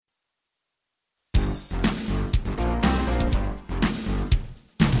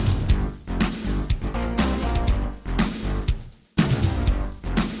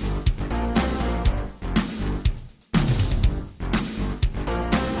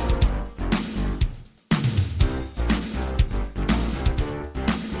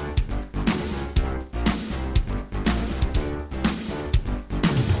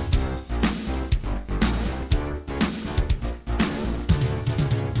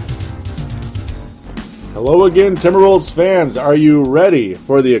Hello again, Timberwolves fans. Are you ready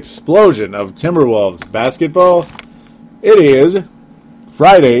for the explosion of Timberwolves basketball? It is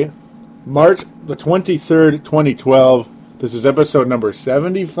Friday, March the 23rd, 2012. This is episode number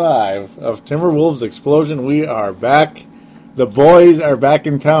 75 of Timberwolves Explosion. We are back. The boys are back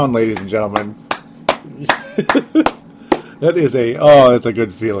in town, ladies and gentlemen. It's a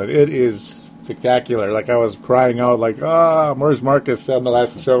good feeling. It is spectacular. Like I was crying out, like, where's Marcus on the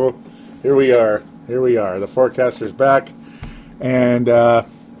last show? Here we are. The forecaster's back, and we're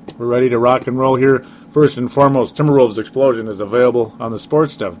ready to rock and roll here. First and foremost, Timberwolves Explosion is available on the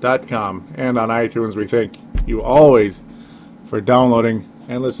sportstuff.com and on iTunes. We thank you always for downloading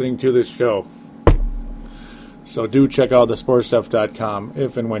and listening to this show. So do check out the sportstuff.com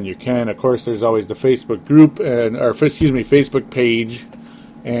if and when you can. Of course, there's always the Facebook group Facebook page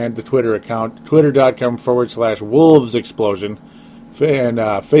and the Twitter account, twitter.com/Wolves Explosion. And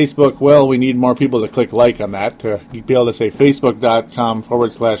Facebook, well, we need more people to click like on that to be able to say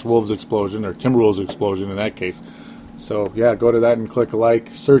facebook.com/Wolves Explosion or Timberwolves Explosion in that case. So, yeah, go to that and click like,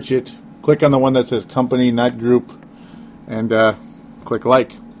 search it, click on the one that says company, not group, and click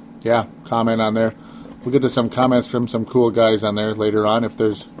like. Yeah, comment on there. We'll get to some comments from some cool guys on there later on.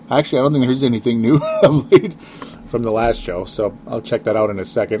 Actually, I don't think there's anything new of late from the last show, so I'll check that out in a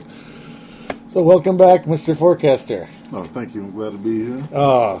second. So welcome back, Mr. Forecaster. Oh, thank you. I'm glad to be here.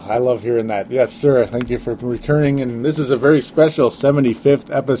 Oh, I love hearing that. Yes, sir. Thank you for returning. And this is a very special 75th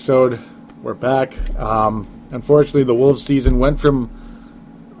episode. We're back. Unfortunately, the Wolves season went from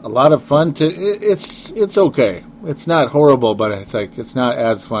a lot of fun to it's okay. It's not horrible, but it's not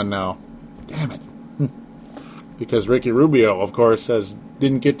as fun now. Damn it. Because Ricky Rubio, of course,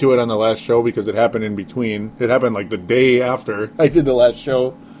 didn't get to it on the last show because it happened in between. It happened like the day after I did the last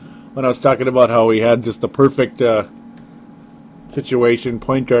show, when I was talking about how he had just the perfect situation,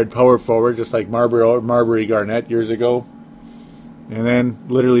 point guard, power forward, just like Marbury Garnett years ago. And then,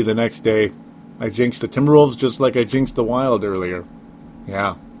 literally the next day, I jinxed the Timberwolves just like I jinxed the Wild earlier.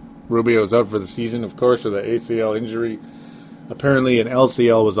 Yeah, Rubio's out for the season, of course, with an ACL injury. Apparently an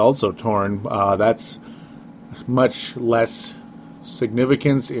LCL was also torn. That's much less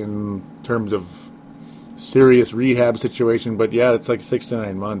significance in terms of serious rehab situation, but yeah, it's like 6 to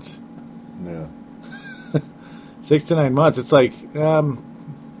 9 months. Yeah. 6 to 9 months. It's like, damn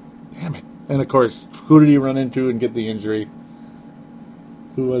it. And of course, who did he run into and get the injury?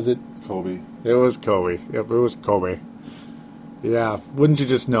 Who was it? Kobe. It was Kobe. Yep, it was Kobe. Yeah, wouldn't you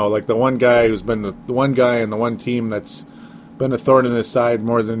just know? Like the one guy who's been the one guy and the one team that's been a thorn in his side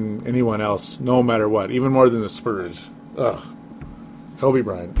more than anyone else, no matter what, even more than the Spurs. Ugh. Kobe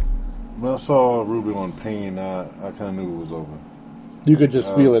Bryant. When I saw Rubio in pain, I kind of knew it was over. You could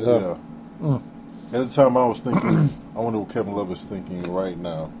just feel it, huh? Yeah. At the time, I was thinking, I wonder what Kevin Love is thinking right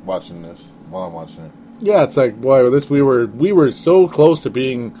now, watching this, while I'm watching it. Yeah, it's like, boy, we were so close to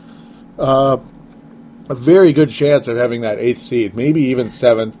being a very good chance of having that 8th seed, maybe even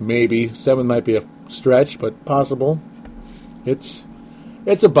 7th, maybe. 7th might be a stretch, but possible. It's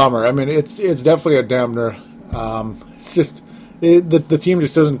a bummer. I mean, it's definitely a dampener. It's just the team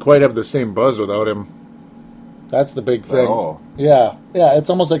just doesn't quite have the same buzz without him. That's the big thing. At all. Yeah. It's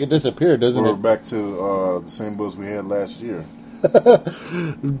almost like it disappeared, doesn't it? We're back to the same buzz we had last year.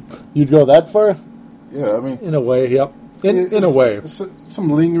 You'd go that far? Yeah, I mean, in a way, yep. In a way, it's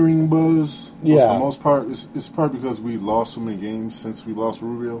some lingering buzz. Yeah. For the most part, it's probably because we lost so many games since we lost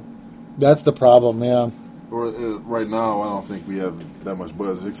Rubio. That's the problem. Yeah. Or right now, I don't think we have that much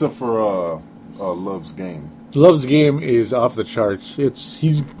buzz, except for Love's game. Love's game is off the charts. I'm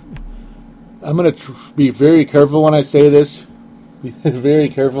going to be very careful when I say this.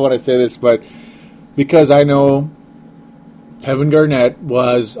 But because I know Kevin Garnett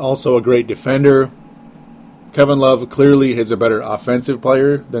was also a great defender. Kevin Love clearly is a better offensive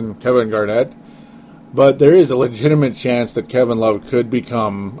player than Kevin Garnett. But there is a legitimate chance that Kevin Love could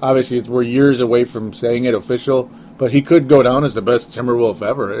become, obviously we're years away from saying it official, but he could go down as the best Timberwolf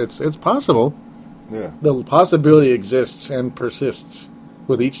ever. It's possible. Yeah. The possibility exists and persists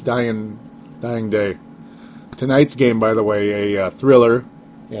with each dying day. Tonight's game, by the way, a thriller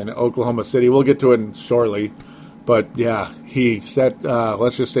in Oklahoma City. We'll get to it shortly. But, yeah, he set,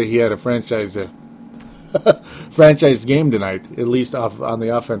 let's just say he had a franchise game tonight, at least on the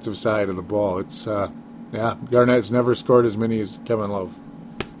offensive side of the ball. It's, Garnett's never scored as many as Kevin Love.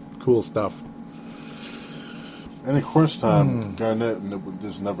 Cool stuff. And in crunch time, Garnett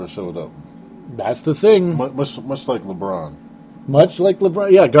just never showed up. That's the thing. Much like LeBron. Much like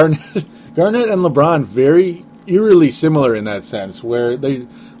LeBron. Yeah, Garnett and LeBron very eerily similar in that sense, where they,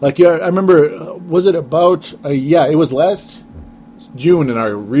 I remember, was it about, it was last June in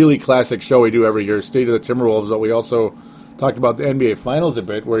our really classic show we do every year, State of the Timberwolves, that we also talked about the NBA Finals a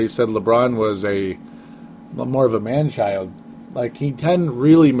bit, where he said LeBron was more of a man-child. Like, he hadn't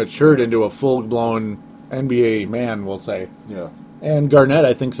really matured into a full-blown NBA man, we'll say. Yeah. And Garnett,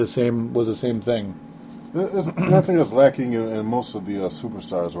 I think, was the same thing. There's nothing that's lacking in most of the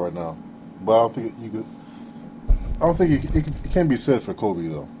superstars right now. But I don't think it can be said for Kobe,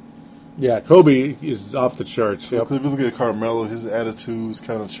 though. Yeah, Kobe is off the charts. Yep. If you look at Carmelo, his attitude's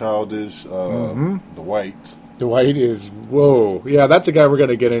kind of childish. Dwight is, whoa. Yeah, that's a guy we're going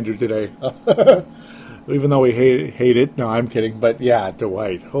to get into today. Even though we hate it. No, I'm kidding. But yeah,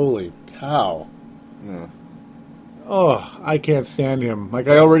 Dwight. Holy cow. Yeah. Oh, I can't stand him. Like,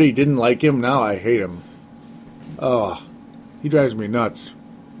 I already didn't like him. Now I hate him. Oh, he drives me nuts.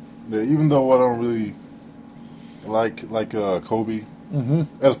 Yeah, even though I don't really like Kobe,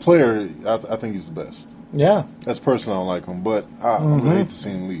 as a player, I think he's the best. Yeah. As a person, I don't like him, but I really hate to see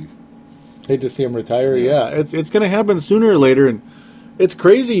him leave. Hate to see him retire. Yeah, it's going to happen sooner or later, and it's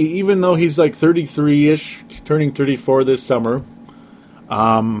crazy. Even though he's like 33-ish, turning 34 this summer,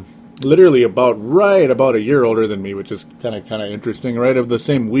 literally about a year older than me, which is kind of interesting. Right, of the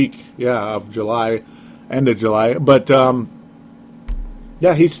same week, of July, end of July, but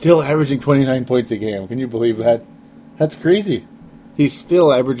he's still averaging 29 points a game. Can you believe that? That's crazy. He's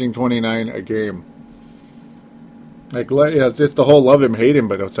still averaging 29 a game. Like, it's the whole love him, hate him,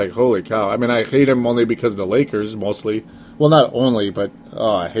 but it's like, holy cow. I mean, I hate him only because of the Lakers, mostly. Well, not only, but,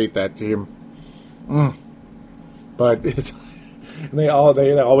 I hate that team. But it's, they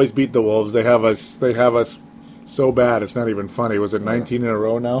always beat the Wolves. They have us so bad, it's not even funny. Was it 19 in a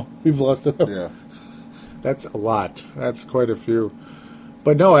row now? We've lost to them. Yeah. That's a lot. That's quite a few.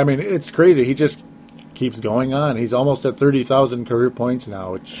 But no, I mean, it's crazy. He just keeps going on. He's almost at 30,000 career points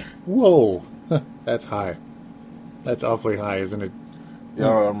now, which, whoa, that's high. That's awfully high, isn't it?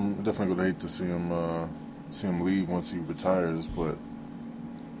 Yeah, I'm definitely going to hate to see him leave once he retires, but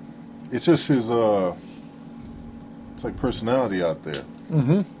it's just his, it's like personality out there.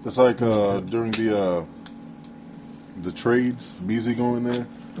 Mm-hmm. It's like during the trades, Beasley going there.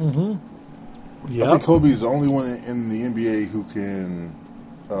 Mm-hmm. Yep. I think Kobe's the only one in the NBA who can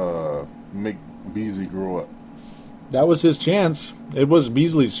make Beasley grow up. That was his chance. It was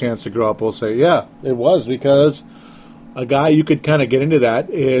Beasley's chance to grow up, we'll say. Yeah, it was, because a guy you could kind of get into that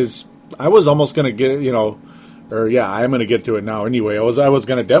is, I was almost going to get, I'm going to get to it now anyway. I was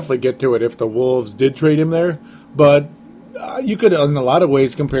going to definitely get to it if the Wolves did trade him there. But you could, in a lot of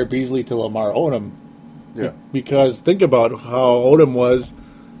ways, compare Beasley to Lamar Odom. Yeah. Because think about how Odom was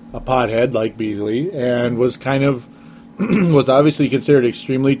a pothead like Beasley and was kind of, was obviously considered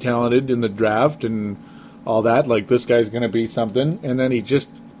extremely talented in the draft and all that. Like, this guy's going to be something. And then he just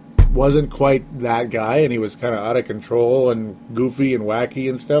wasn't quite that guy, and he was kind of out of control and goofy and wacky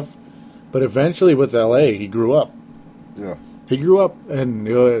and stuff. But eventually with L.A., he grew up. Yeah. He grew up, and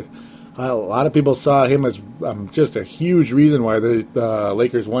a lot of people saw him as just a huge reason why the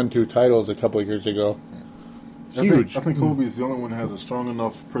Lakers won 2 titles a couple of years ago. Huge. I think Kobe's the only one who has a strong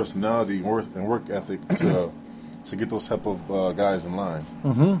enough personality and work ethic to get those type of guys in line.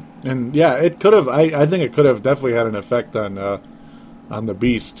 Mm-hmm. And yeah, it could have. I think it could have definitely had an effect on the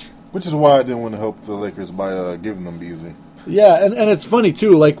Beast. Which is why I didn't want to help the Lakers by giving them Beasley. Yeah, and it's funny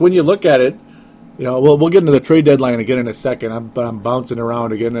too. Like, when you look at it, we'll get into the trade deadline again in a second. I'm bouncing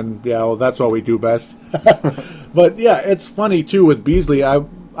around again, and that's what we do best. But yeah, it's funny too with Beasley. I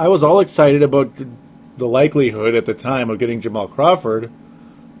was all excited about the likelihood at the time of getting Jamal Crawford,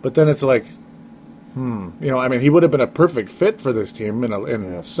 but then it's like, I mean, he would have been a perfect fit for this team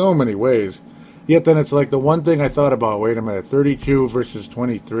in so many ways. Yet then it's like the one thing I thought about, wait a minute, 32 versus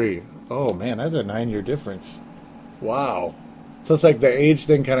 23. Oh, man, that's a 9-year difference. Wow. So it's like the age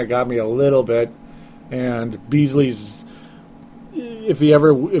thing kind of got me a little bit. And Beasley's, if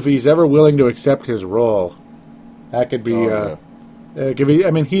he's ever willing to accept his role, that could be, it could be,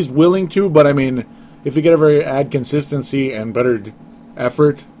 I mean, he's willing to, but I mean, if he could ever add consistency and better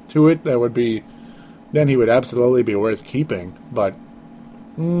effort to it, then he would absolutely be worth keeping. But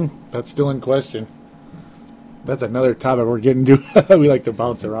that's still in question. That's another topic we're getting to. We like to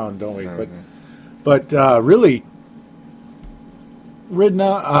bounce around, don't we? But really,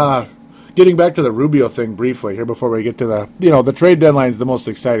 Ridna, getting back to the Rubio thing briefly here before we get to the trade deadline is the most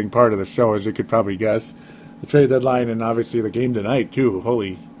exciting part of the show, as you could probably guess. The trade deadline and obviously the game tonight, too.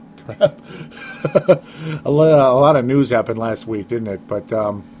 Holy crap. A lot of news happened last week, didn't it? But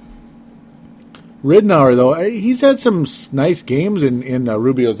Ridnour, though, he's had some nice games in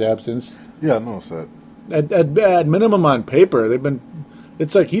Rubio's absence. Yeah, I noticed that. At minimum on paper,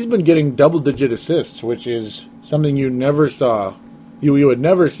 it's like he's been getting double-digit assists, which is something you never saw you would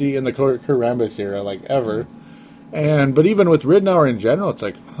never see in the Kurt Rambis era, like, ever. But even with Ridnour in general, it's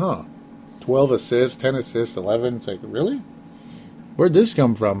like, 12 assists, 10 assists, 11. It's like, really? Where'd this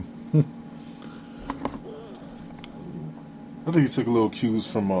come from? I think he took a little cues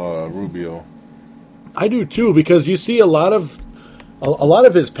from Rubio. I do too, because you see a lot of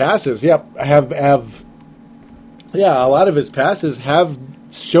his passes. A lot of his passes have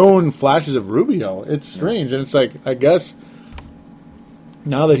shown flashes of Rubio. It's strange, and it's like, I guess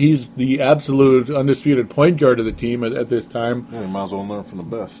now that he's the absolute undisputed point guard of the team at this time, you might as well learn from the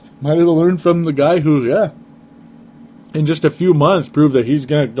best. Might as well learn from the guy who, in just a few months, proved that he's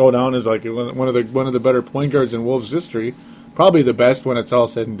going to go down as like one of the better point guards in Wolves history. Probably the best when it's all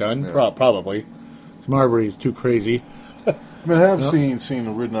said and done. Yeah. Probably. Marbury's too crazy. I mean, I have seen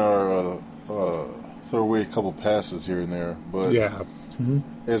Ridnour throw away a couple passes here and there, but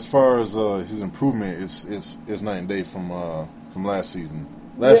as far as his improvement, it's night and day from last season.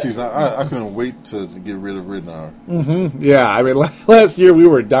 Last season, I couldn't wait to get rid of Ridnour. Mm-hmm. Yeah, I mean, last year we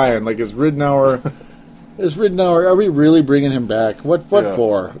were dying. Like, is Ridnour? Are we really bringing him back? What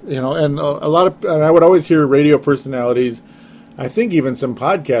for? You know, and and I would always hear radio personalities, I think even some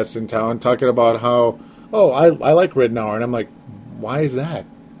podcasts in town, talking about how, I like Ridnour, and I'm like, why is that?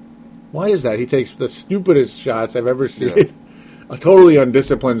 Why is that? He takes the stupidest shots I've ever seen. Yeah. A totally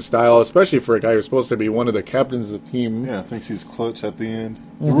undisciplined style, especially for a guy who's supposed to be one of the captains of the team. Yeah, thinks he's clutch at the end.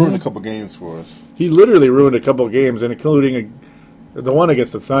 He ruined a couple games for us. He literally ruined a couple games, and including the one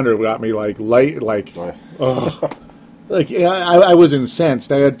against the Thunder got me I was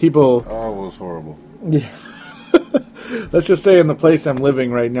incensed. I had people. Oh, it was horrible. Yeah. Let's just say in the place I'm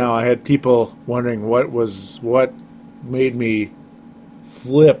living right now, I had people wondering what made me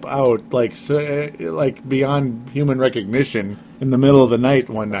flip out like beyond human recognition in the middle of the night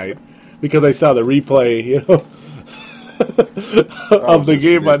one night because I saw the replay, of the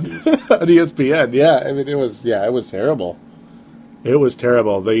game on ESPN. Yeah, I mean it was terrible. It was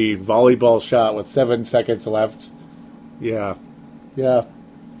terrible. The volleyball shot with 7 seconds left. Yeah.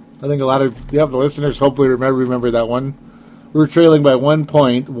 I think a lot of the listeners hopefully remember that one. We were trailing by 1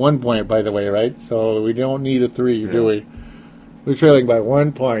 point. 1 point, by the way, right? So we don't need a 3, do we? We're trailing by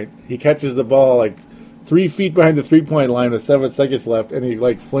 1 point. He catches the ball 3 feet behind the 3-point line with 7 seconds left, and he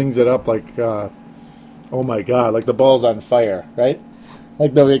flings it up oh my God, like the ball's on fire, right?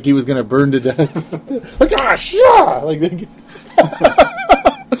 Like he was going to burn to death. Gosh, yeah!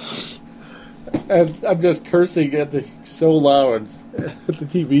 And I'm just cursing so loud at the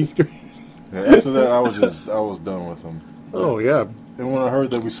TV screen. Yeah, after that, I was done with him. Oh yeah. And when I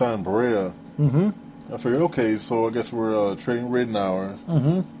heard that we signed Barea, I figured, okay, so I guess we're trading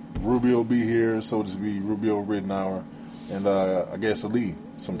Ridnour. Rubio will be here, so just be Rubio, Ridnour, and I guess Lee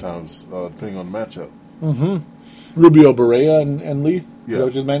sometimes, depending on the matchup. Rubio, Barea, and Lee. Yeah, is that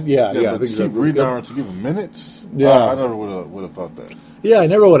what you meant? Yeah. But to keep Ridnour to give him minutes. Yeah, I never would have thought that. Yeah, I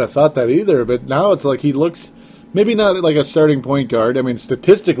never would have thought that either. But now it's like he looks maybe not like a starting point guard. I mean,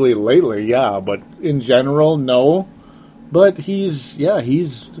 statistically lately, but in general, no. But he's a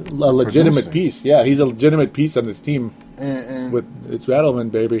legitimate piece. Yeah, he's a legitimate piece on this team. And it's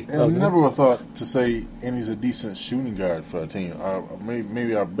Rattleman, baby. And I never would have thought to say, and he's a decent shooting guard for our team.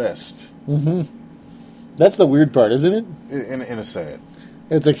 Maybe our best. That's the weird part, isn't it? In a sad.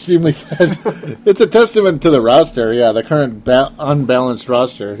 It's extremely sad. It's a testament to the roster, the current unbalanced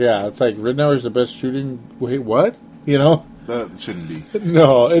roster. Yeah, it's like Ridnour is the best shooting. Wait, what? That shouldn't be.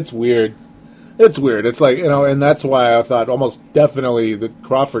 No, it's weird. It's weird. It's like, and that's why I thought almost definitely that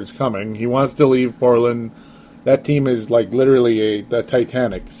Crawford's coming. He wants to leave Portland. That team is literally a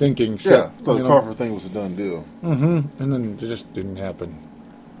Titanic sinking ship. Yeah, I thought the Crawford thing was a done deal. And then it just didn't happen.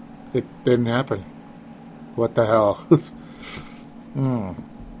 It didn't happen. What the hell?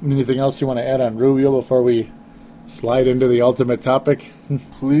 Anything else you want to add on Rubio before we slide into the ultimate topic?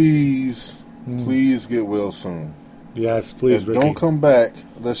 Please get well soon. Yes, please, Ricky. Don't come back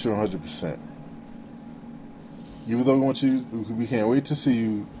unless you're 100%. Even though we can't wait to see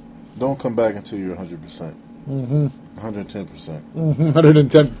you, don't come back until you're 100%. 110%.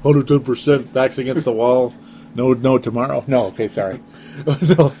 110%. Backs against the wall. No tomorrow. No, okay, sorry.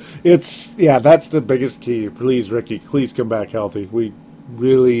 No, that's the biggest key. Please, Ricky, please come back healthy. We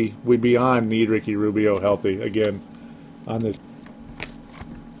beyond need Ricky Rubio healthy again on this.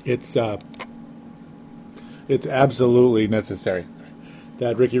 It's absolutely necessary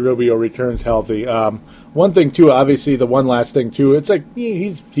that Ricky Rubio returns healthy. One thing too, obviously, the one last thing too. It's like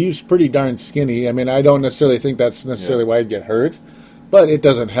he's pretty darn skinny. I mean, I don't necessarily think that's necessarily why he'd get hurt, but it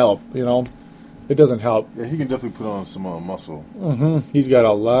doesn't help. It doesn't help. Yeah, he can definitely put on some muscle. He's got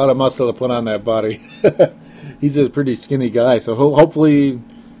a lot of muscle to put on that body. he's a pretty skinny guy. So hopefully,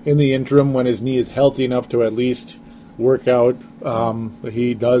 in the interim, when his knee is healthy enough to at least work out,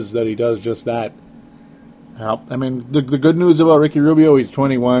 he does just that. I mean, the good news about Ricky Rubio, he's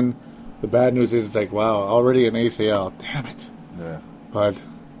 21. The bad news is it's like, wow, already an ACL. Damn it. Yeah. But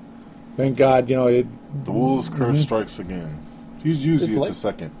thank God, the Wolves' curse strikes again. He's usually it's a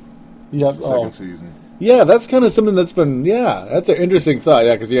second. Yep. Second season. Yeah, that's kind of something that's been, that's an interesting thought.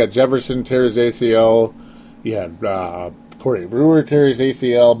 Yeah, because you had Jefferson tear his ACL. You had Corey Brewer tear his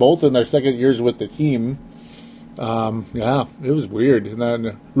ACL, both in their second years with the team. Yeah, it was weird. And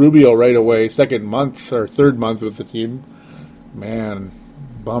then Rubio right away, third month with the team. Man,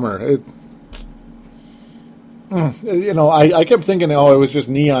 bummer. I kept thinking, it was just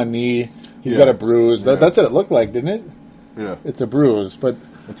knee on knee. He's got a bruise. That's what it looked like, didn't it? Yeah. It's a bruise, but...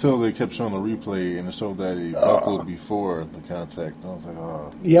 Until they kept showing the replay and it showed that he buckled before the contact. I was like,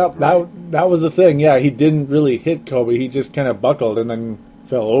 oh. Yep, that was the thing. Yeah, he didn't really hit Kobe. He just kind of buckled and then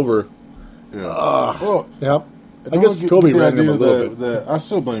fell over. Yeah. Yep. I guess Kobe ran him a little bit. I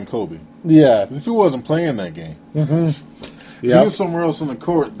still blame Kobe. Yeah. If he wasn't playing that game, if he was somewhere else on the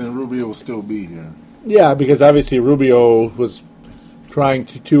court, then Rubio would still be here. Yeah, because obviously Rubio was trying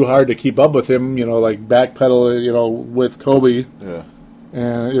too hard to keep up with him, like backpedal, with Kobe. Yeah.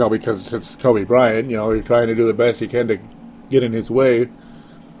 And, because it's Kobe Bryant, you're trying to do the best you can to get in his way.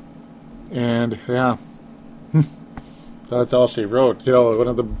 And, yeah. That's all she wrote. One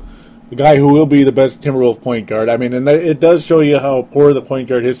of the guy who will be the best Timberwolf point guard. I mean, and it does show you how poor the point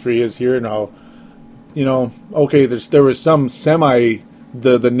guard history is here and how, okay, there was some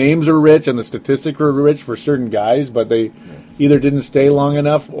the names are rich and the statistics were rich for certain guys, but they either didn't stay long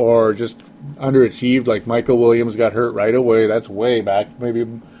enough or just underachieved. Like Michael Williams got hurt right away. That's way back. Maybe,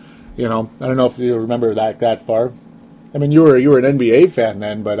 I don't know if you remember that far. I mean, you were an NBA fan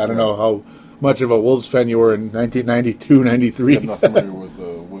then, but I don't know how much of a Wolves fan you were in 1992, 93. I'm not familiar with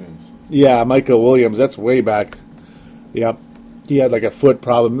Williams. Yeah, Michael Williams. That's way back. Yep. He had like a foot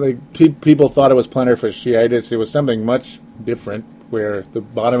problem. People thought it was plantar fasciitis. It was something much different where the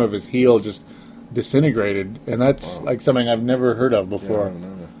bottom of his heel just disintegrated. And that's like something I've never heard of before.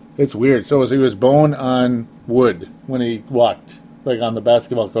 Yeah, it's weird. So he was bone on wood when he walked, like on the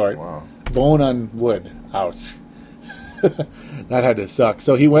basketball court. Wow. Bone on wood. Ouch. That had to suck.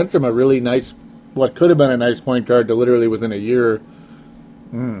 So he went from a really nice, what could have been a nice point guard to literally within a year,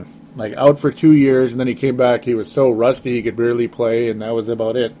 like out for 2 years, and then he came back. He was so rusty he could barely play, and that was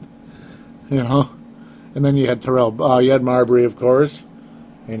about it. And then you had you had Marbury, of course,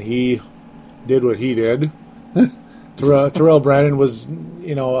 and he did what he did. Terrell Brandon was,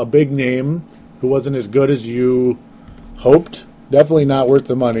 a big name who wasn't as good as you hoped. Definitely not worth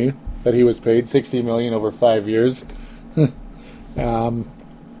the money that he was paid, $60 million over 5 years.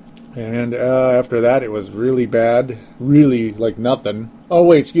 And after that, it was really bad, really like nothing. Oh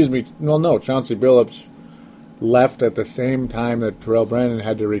wait, excuse me. No, Chauncey Billups left at the same time that Terrell Brandon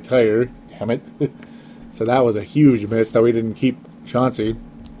had to retire. Damn it! So that was a huge miss that we didn't keep Chauncey.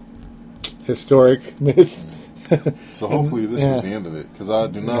 Historic miss. So hopefully this is the end of it, because I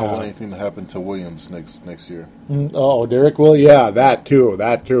do not want anything to happen to Williams next year. Oh, Derek will? Yeah, that too.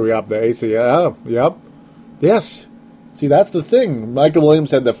 Yep, the ACL. Yep. Yes. See, that's the thing. Michael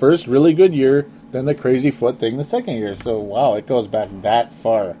Williams had the first really good year, then the crazy foot thing the second year. So, wow, it goes back that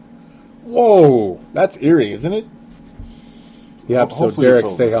far. Whoa, that's eerie, isn't it? Yep, so Derek,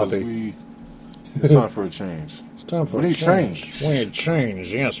 stay healthy. It's time for a change. It's time for a change. We need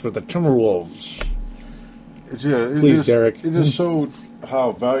change, yes, for the Timberwolves. Please, Derek. It just showed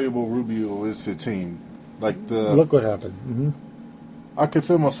how valuable Rubio is to the team. Look what happened. Mm-hmm. I could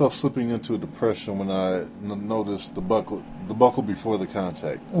feel myself slipping into a depression when I noticed the buckle before the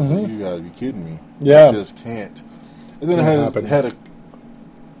contact. I was like, you got to be kidding me. Yeah. I just can't. And then I had a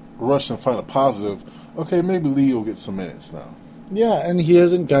rush and find a positive. Okay, maybe Lee will get some minutes now. Yeah, and he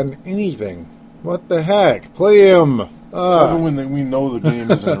hasn't done anything. What the heck? Play him. Even when we know the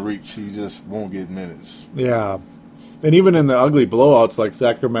game is in reach, he just won't get minutes. Yeah. And even in the ugly blowouts like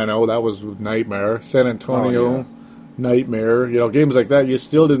Sacramento, that was a nightmare. San Antonio, nightmare. Games like that, you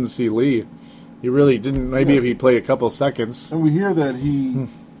still didn't see Lee. You really didn't. Maybe if he played a couple seconds. And we hear that he,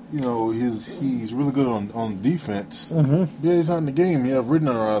 he's really good on defense. Mm-hmm. Yeah, he's not in the game. You have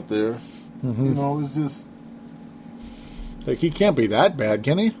Ridnour out there. Mm-hmm. It's just... Like, he can't be that bad,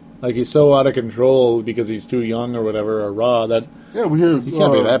 can he? Like, he's so out of control because he's too young or whatever, or raw, that... Yeah, we hear he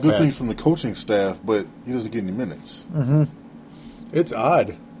can't be that good bad. Things from the coaching staff, but he doesn't get any minutes. Mm-hmm. It's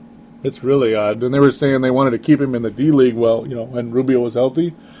odd. It's really odd. And they were saying they wanted to keep him in the D-League when Rubio was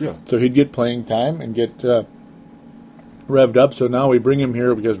healthy. Yeah. So he'd get playing time and get revved up. So now we bring him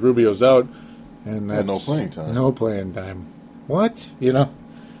here because Rubio's out. and that's no playing time. No playing time. What? You know,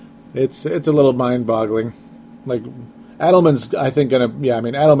 it's a little mind-boggling. Like Adelman's, I think,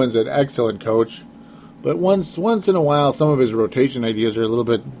 Adelman's an excellent coach, but once in a while, some of his rotation ideas are a little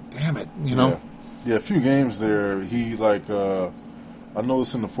bit. Damn it, you know. Yeah, a few games there. He I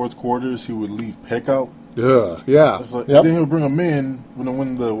noticed in the fourth quarters he would leave Peck out. Yeah. It's like, Then he would bring him in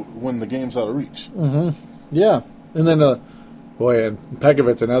when the game's out of reach. Mm-hmm. Yeah, and then and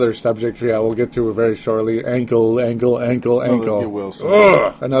Pekovic's another subject. Yeah, we'll get to it very shortly. Ankle. Get well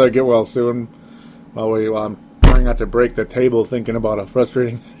soon. Another get well soon. While I'm trying not to break the table thinking about a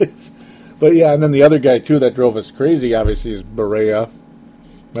frustrating. But yeah, and then the other guy too that drove us crazy, obviously, is Barea.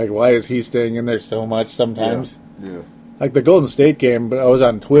 Like, why is he staying in there so much sometimes? Yeah. Like the Golden State game, but I was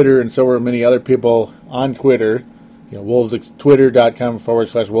on Twitter, and so were many other people on Twitter. You know,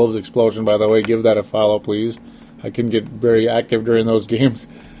 Twitter.com/Wolves Explosion, by the way. Give that a follow, please. I can get very active during those games.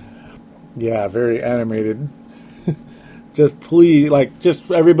 Yeah, very animated. Just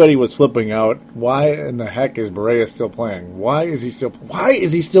everybody was flipping out. Why in the heck is Barea still playing? Why is he still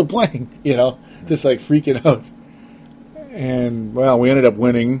playing? You know, just like freaking out. And, well, we ended up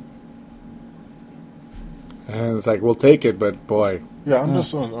winning. And it's like, we'll take it, but boy. Yeah, I'm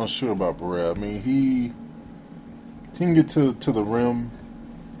just unsure about Barea. I mean, he can get to the rim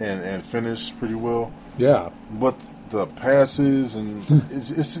and finish pretty well. Yeah. But the passes, and it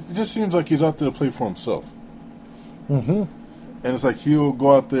just seems like he's out there to play for himself. Mm-hmm. And it's like he'll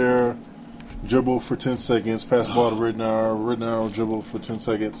go out there, dribble for 10 seconds, pass the ball to Ridnour will dribble for 10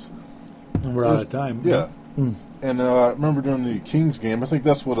 seconds. And we're out of time. Yeah. Mm. And I remember during the Kings game, I think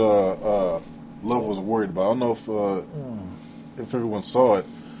that's what Love was worried about. I don't know if everyone saw it,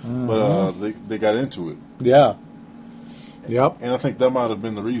 but they got into it. Yeah. Yep. And I think that might have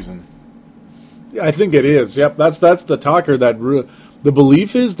been the reason. Yeah, I think it is. Yep. That's the talker that the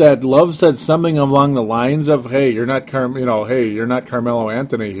belief is that Love said something along the lines of, "Hey, you're not Carmelo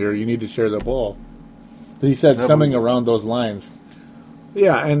Anthony here. You need to share the ball." He said something around those lines.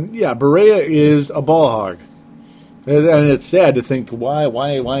 Yeah, and Barea is a ball hog. And it's sad to think, why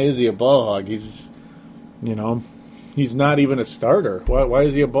is he a ball hog? He's not even a starter. Why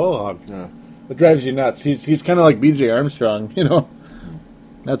is he a ball hog? Yeah. It drives you nuts. He's kind of like B.J. Armstrong, you know.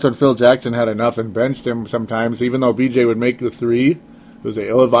 That's when Phil Jackson had enough and benched him sometimes, even though B.J. would make the three. It was an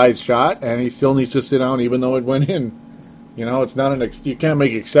ill-advised shot, and he still needs to sit down even though it went in. You know, it's not you can't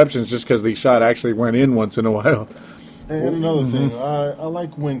make exceptions just because the shot actually went in once in a while. And another thing, I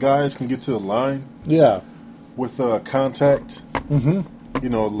like when guys can get to the line. Yeah. With contact, you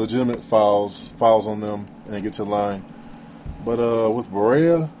know, legitimate fouls on them, and they get to the line. But with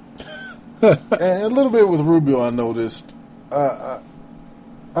Barea, and a little bit with Rubio, I noticed, I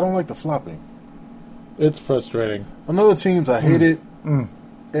don't like the flopping. It's frustrating. On other teams, I hate it,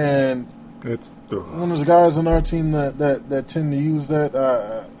 and when there's guys on our team that tend to use that,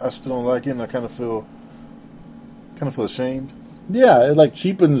 I still don't like it, and I kind of feel ashamed. Yeah, it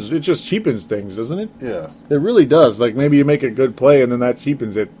just cheapens things, doesn't it? Yeah. It really does. Like, maybe you make a good play and then that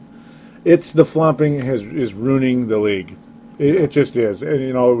cheapens it. It's the flopping is ruining the league. It just is. And,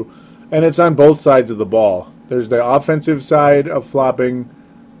 you know, and it's on both sides of the ball. There's the offensive side of flopping,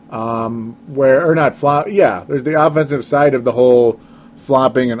 there's the offensive side of the whole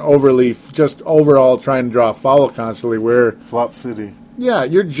flopping and just overall trying to draw a foul constantly where... Flop City. Yeah,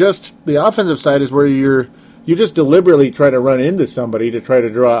 the offensive side is where you just deliberately try to run into somebody to try to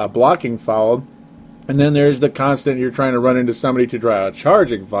draw a blocking foul, and then there's the constant you're trying to run into somebody to draw a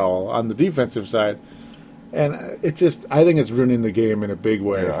charging foul on the defensive side. And I think it's ruining the game in a big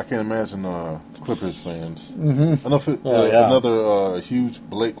way. Yeah, I can't imagine Clippers fans. Mm-hmm. I know another huge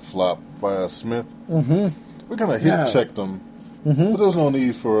Blake flop by Smith. Mm-hmm. We kind of hit-checked them, but there was no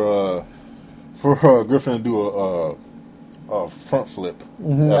need for Griffin to do a front flip.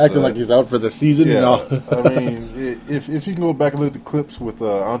 Acting like he's out for the season. Yeah, No. I mean, if you can go back and look at the clips with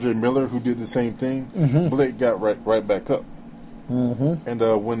Andre Miller, who did the same thing, Blake got right back up. Mm-hmm.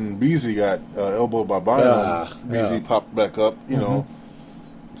 And when Beasley got elbowed by Bynum, Beasley popped back up, you know,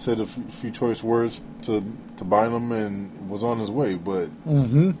 said a few choice words to Bynum and was on his way. But,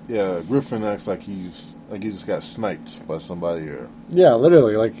 Griffin acts like he just got sniped by somebody. Yeah,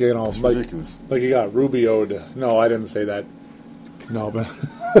 literally. Like, you know, it's ridiculous. Like he got Rubio'd. No, I didn't say that. No, but...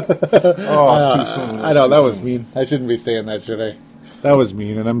 it's too soon. I know, that was mean. I shouldn't be saying that, should I? That was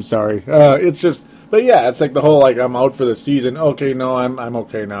mean, and I'm sorry. It's just... But yeah, it's like the whole, like, I'm out for the season. Okay, no, I'm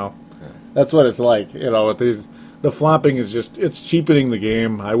okay now. Yeah. That's what it's like. You know, the flopping is just... It's cheapening the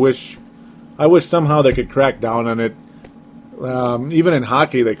game. I wish somehow they could crack down on it. Even in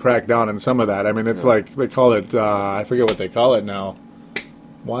hockey, they crack down on some of that. I mean, it's like... They call it... I forget what they call it now.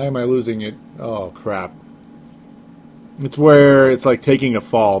 Why am I losing it? Oh, crap. It's where it's like taking a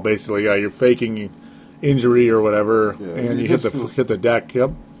fall, basically. Yeah, you're faking injury or whatever, Yeah, and it you just hit the deck.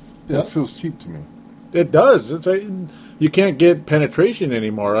 Yep. Yeah, it feels cheap to me. It does. It's you can't get penetration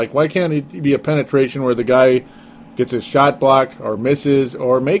anymore. Like, why can't it be a penetration where the guy gets his shot blocked or misses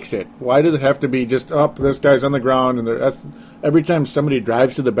or makes it? Why does it have to be just up? This guy's on the ground, and that's, every time somebody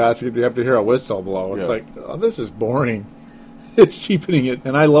drives to the basket, you have to hear a whistle blow. It's like, oh, this is boring. It's cheapening it,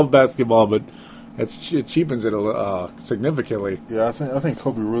 and I love basketball, but it cheapens it significantly. Yeah, I think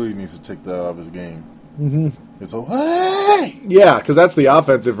Kobe really needs to take that out of his game. Mm-hmm. It's a hey! Yeah, because that's the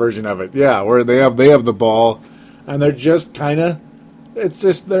offensive version of it. Yeah, where they have the ball, and they're just kind of. It's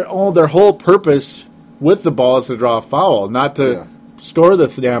just their whole purpose with the ball is to draw a foul, not to score the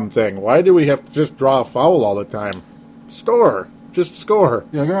damn thing. Why do we have to just draw a foul all the time? Just score.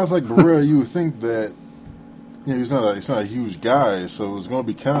 Yeah, guys like Barrera, you would think that he's not a huge guy, so it's going to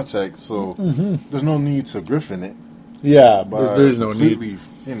be contact. So there's no need to Griffin it. Yeah, there's no need. Completely,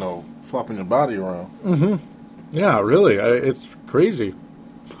 flopping your body around. Mm-hmm. Yeah, really, it's crazy.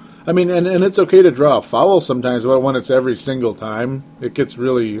 I mean, and it's okay to draw a foul sometimes, but when it's every single time, it gets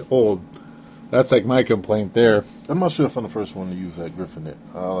really old. That's like my complaint there. I'm not sure if I'm the first one to use that Griffin it.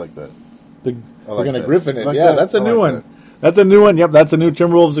 I like that. We're going to Griffin it. Like yeah, that. That's a new one. That. That's a new one. Yep, that's a new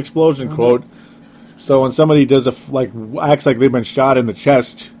Timberwolves explosion quote. So when somebody does acts like they've been shot in the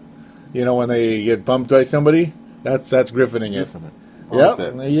chest, when they get bumped by somebody, that's Griffining it. Yep,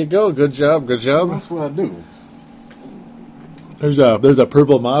 like there you go. Good job. That's what I do. There's a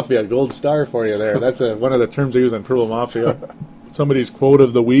Purple Mafia gold star for you there. That's one of the terms they use on Purple Mafia. Somebody's quote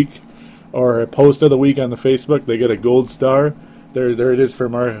of the week or a post of the week on the Facebook, they get a gold star. There it is for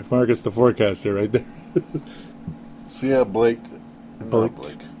Marcus the Forecaster right there. So yeah, Blake.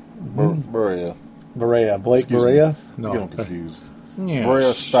 Barea. Blake Barea? No. I'm getting confused. Yeah.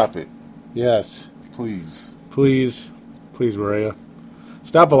 Barea, stop it. Yes. Please, Barea.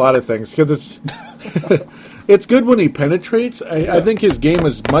 Stop a lot of things, because it's it's good when he penetrates. I think his game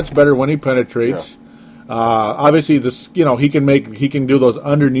is much better when he penetrates. Yeah. Obviously, he can do those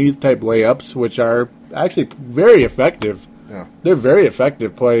underneath type layups, which are actually very effective. Yeah. They're very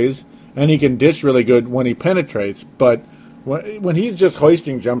effective plays, and he can dish really good when he penetrates. But when he's just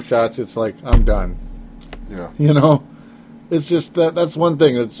hoisting jump shots, it's like, I'm done. Yeah. It's just that's one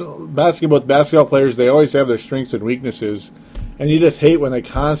thing. It's basketball players, they always have their strengths and weaknesses, and you just hate when they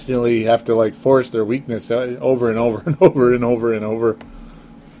constantly have to force their weakness over and over and over and over and over.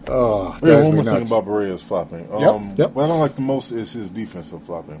 Oh, one more thing about Barea's flopping. Yep. What I don't like the most is his defensive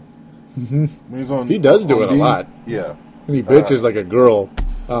flopping. Mm-hmm. He does do it a lot. Yeah. And he bitches like a girl,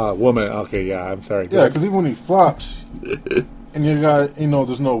 woman. Okay, yeah, I'm sorry. Yeah, because even when he flops, and you got,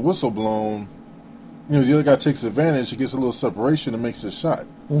 there's no whistle blown, the other guy takes advantage, he gets a little separation and makes his shot.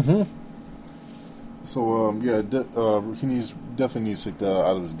 Mm-hmm. So, he definitely needs to take that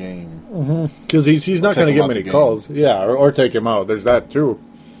out of his game. Because he's not going to get many calls. Yeah, or take him out. There's that, too.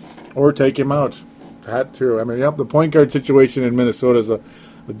 Or take him out. That, too. I mean, the point guard situation in Minnesota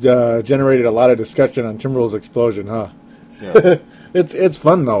generated a lot of discussion on Timberwolves explosion, huh? Yeah. It's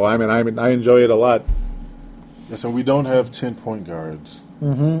fun, though. I mean, I enjoy it a lot. Yes, and we don't have 10 point guards.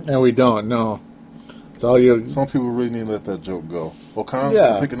 Mm-hmm. And we don't, no. It's all you. Some people really need to let that joke go. Well, Collins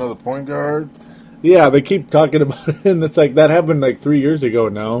can pick another point guard. Yeah, they keep talking about it, and it's like that happened 3 years ago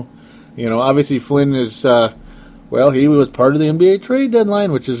now. Obviously Flynn is, he was part of the NBA trade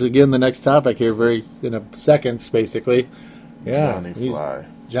deadline, which is, again, the next topic here, in a seconds, basically. Yeah,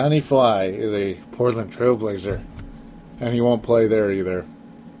 Johnny Fly is a Portland Trailblazer, and he won't play there either.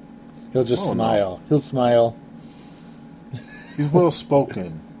 He'll just smile. No. He'll smile. He's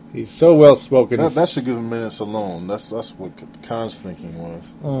well-spoken. He's so well-spoken. That should give him minutes alone. That's what Khan's thinking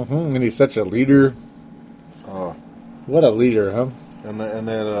was. Mm-hmm. And he's such a leader. What a leader, huh? And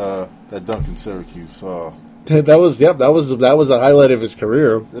that dunk in Syracuse. That was the highlight of his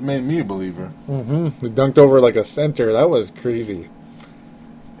career. That made me a believer. Mm-hmm. He dunked over like a center. That was crazy.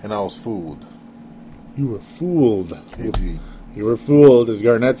 And I was fooled. You were fooled. KG. You were fooled, as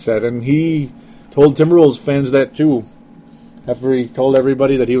Garnett said, and he told Timberwolves fans that too. After he told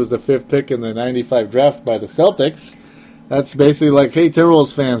everybody that he was the 5th pick in the 95 draft by the Celtics, that's basically like, hey,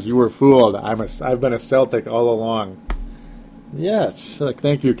 Timberwolves fans, you were fooled. I've been a Celtic all along. Yes.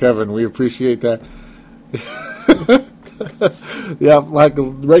 Thank you, Kevin. We appreciate that. Yeah, like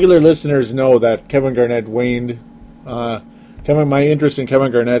regular listeners know that Kevin Garnett waned. My interest in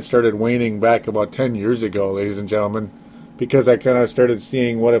Kevin Garnett started waning back about 10 years ago, ladies and gentlemen, because I kind of started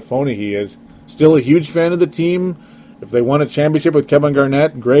seeing what a phony he is. Still a huge fan of the team. If they won a championship with Kevin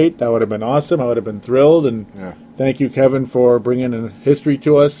Garnett, great. That would have been awesome. I would have been thrilled and thank you, Kevin, for bringing in history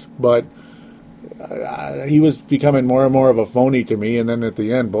to us. But he was becoming more and more of a phony to me. And then at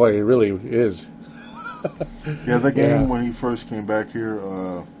the end, boy, he really is. Yeah, that game when he first came back here,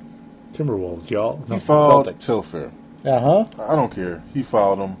 Timberwolves, y'all. He fouled Telfair. Uh-huh. I don't care. He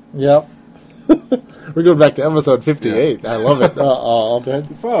fouled him. Yep. We're going back to episode 58. Yeah. I love it. Okay.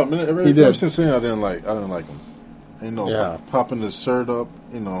 He fouled him. He did. Ever since then, I didn't like him. Popping his shirt up,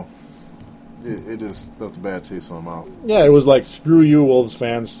 it just left a bad taste in my mouth. Yeah, it was like, screw you, Wolves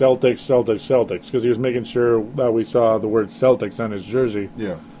fans, Celtics, because he was making sure that we saw the word Celtics on his jersey.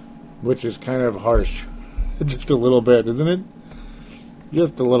 Yeah. Which is kind of harsh. Just a little bit, isn't it?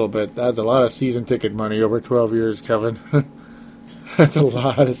 Just a little bit. That's a lot of season ticket money over 12 years, Kevin. That's a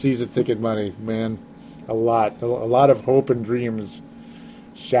lot of season ticket money, man. A lot. A lot of hope and dreams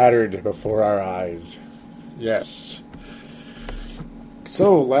shattered before our eyes. Yes.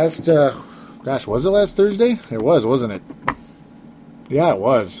 So, was it last Thursday? It was, wasn't it? Yeah, it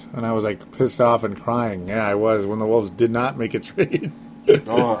was. And I was, pissed off and crying. Yeah, I was, when the Wolves did not make a trade.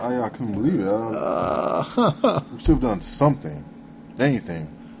 I couldn't believe it. We should have done something.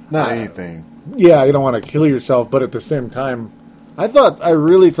 Anything. Not anything. Yeah, you don't want to kill yourself, but at the same time, I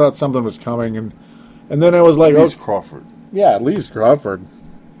really thought something was coming, and then I was like... At least Crawford. Yeah, at least Crawford.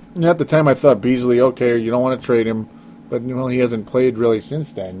 And at the time, I thought Beasley, okay, you don't want to trade him, but, he hasn't played really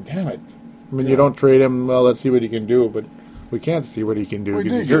since then. Damn it. I mean, you don't trade him, well, let's see what he can do, but we can't see what he can do. Well, he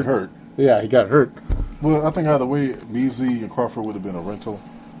did get hurt. Yeah, he got hurt. Well, I think either way, Beasley and Crawford would have been a rental.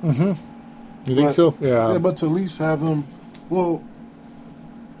 Mm-hmm. You think so? Yeah. Yeah, but to at least have them, both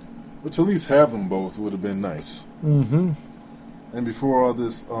would have been nice. Mm-hmm. And before all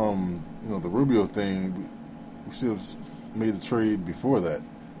this, the Rubio thing, we should have made the trade before that.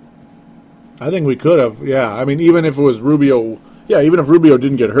 I think we could have. Yeah, I mean, even if it was Rubio, even if Rubio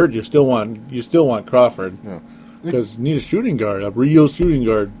didn't get hurt, you still want Crawford. Yeah. Because you need a shooting guard, a real shooting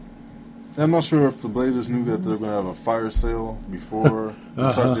guard. I'm not sure if the Blazers knew that they were going to have a fire sale before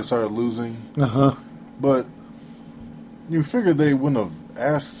they started losing. Uh-huh. But you figured they wouldn't have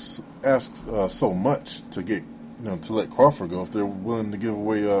asked so much to get to let Crawford go if they're willing to give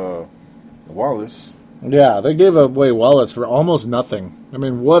away Wallace. Yeah, they gave away Wallace for almost nothing. I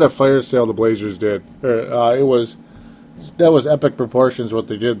mean, what a fire sale the Blazers did. That was epic proportions what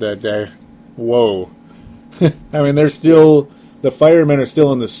they did that day. Whoa. I mean, the firemen are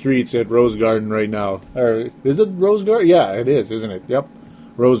still in the streets at Rose Garden right now. Or is it Rose Garden? Yeah, it is, isn't it? Yep.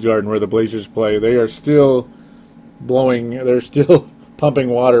 Rose Garden, where the Blazers play. They are still they're still pumping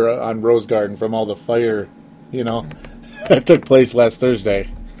water on Rose Garden from all the fire, that took place last Thursday.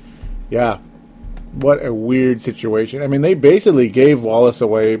 Yeah. What a weird situation. I mean, they basically gave Wallace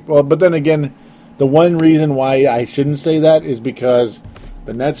away. Well, but then again, the one reason why I shouldn't say that is because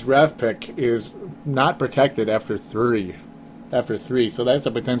the Nets draft pick is not protected after three. So that's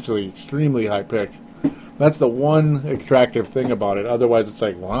a potentially extremely high pick. That's the one attractive thing about it. Otherwise, it's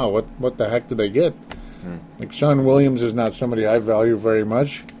like, wow, what the heck did they get? Like, Sean Williams is not somebody I value very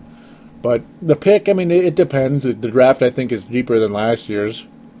much. But the pick, I mean, it depends. The draft, I think, is deeper than last year's.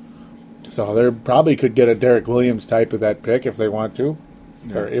 So they probably could get a Derek Williams type of that pick if they want to.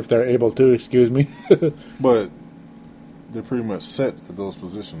 Yeah. Or if they're able to, excuse me. But they're pretty much set at those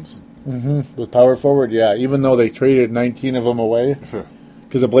positions. Mm-hmm. With power forward, yeah. Even though they traded 19 of them away.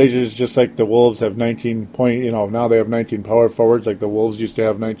 Because the Blazers, just like the Wolves, have 19 point, now they have 19 power forwards, like the Wolves used to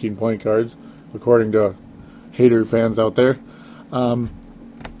have 19 point guards, according to hater fans out there. How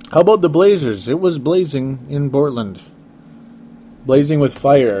about the Blazers? It was blazing in Portland. Blazing with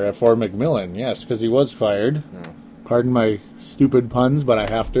fire for McMillan, yes, because he was fired. Yeah. Pardon my stupid puns, but I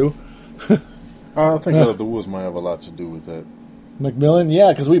have to. I think the Wolves might have a lot to do with that. McMillan,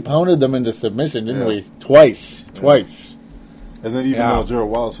 yeah, because we pounded them into submission, didn't we? Twice. And then even Gerald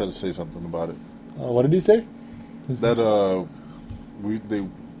Wallace had to say something about it. What did he say? That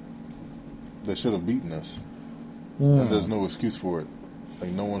they should have beaten us, and there's no excuse for it. Like,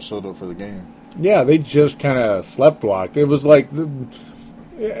 no one showed up for the game. Yeah, they just kind of sleptwalked. It was like,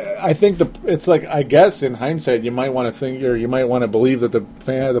 I think it's like, I guess in hindsight, you might want to think, or you might want to believe that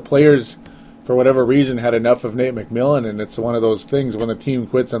the players, for whatever reason, had enough of Nate McMillan, and it's one of those things when the team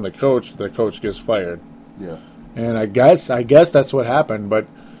quits on the coach gets fired. Yeah. And I guess that's what happened, but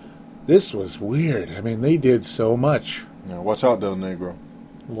this was weird. I mean, they did so much. Yeah, watch out, Del Negro.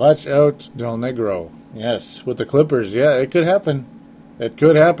 Watch out, Del Negro. Yes, with the Clippers, yeah, it could happen. It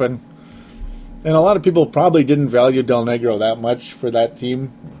could happen. And a lot of people probably didn't value Del Negro that much for that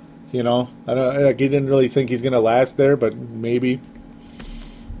team. I don't. He didn't really think he's going to last there, but maybe.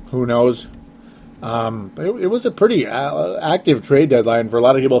 Who knows? It was a pretty active trade deadline for a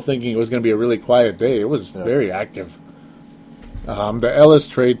lot of people thinking it was going to be a really quiet day. It was very active. The Ellis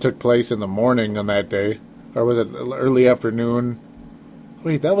trade took place in the morning on that day, or was it early afternoon?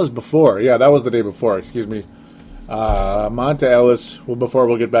 Wait, that was before. Yeah, that was the day before. Excuse me. Monta Ellis, before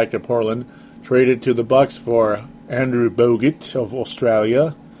we'll get back to Portland, traded to the Bucks for Andrew Bogut of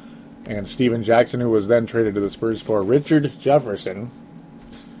Australia, and Steven Jackson, who was then traded to the Spurs for Richard Jefferson.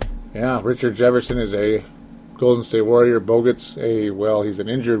 Yeah, Richard Jefferson is a Golden State Warrior. Bogut's he's an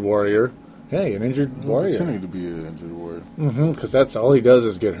injured Warrior. Hey, an injured Warrior. Continuing to be an injured Warrior. Because that's all he does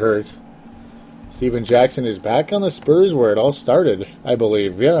is get hurt. Steven Jackson is back on the Spurs where it all started, I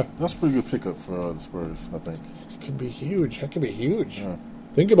believe. Yeah. That's a pretty good pickup for the Spurs, I think. It could be huge. That could be huge. Yeah.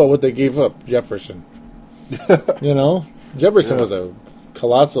 Think about what they gave up, Jefferson. Jefferson was a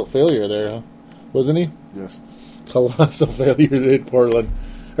colossal failure there, huh? Wasn't he? Yes. Colossal failure in Portland.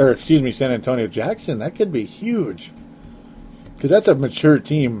 San Antonio. Jackson, that could be huge. Because that's a mature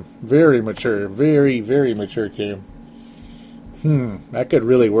team. Very mature. Very, very mature team. That could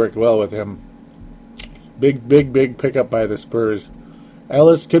really work well with him. Big pickup by the Spurs.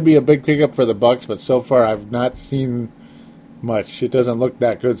 Ellis could be a big pickup for the Bucks, but so far I've not seen much. It doesn't look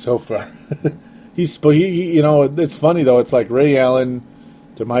that good so far. It's funny though. It's like Ray Allen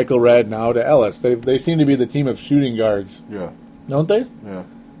to Michael Redd now to Ellis. They seem to be the team of shooting guards. Yeah. Don't they? Yeah.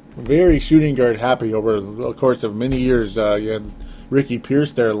 Very shooting guard happy over the course of many years. You had Ricky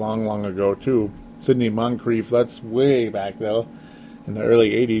Pierce there long ago too. Sidney Moncrief. That's way back though, in the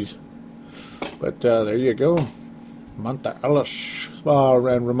early '80s. But there you go. Monta Ellis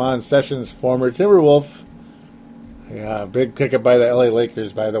and Ramon Sessions, former Timberwolf. Yeah, big pickup by the LA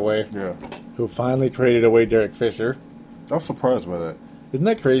Lakers, by the way. Yeah. Who finally traded away Derek Fisher. I was surprised by that. Isn't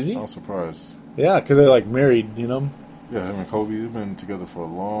that crazy? I was surprised. Yeah, because they're like married, you know. Yeah, him and Kobe, they've been together for a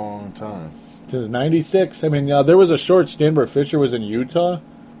long time. Since '96. I mean, there was a short stint where Fisher was in Utah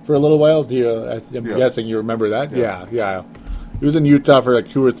for a little while. I'm guessing you remember that? Yeah. He was in Utah for like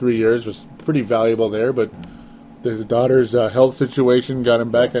 2 or 3 years. Was pretty valuable there, but his daughter's health situation got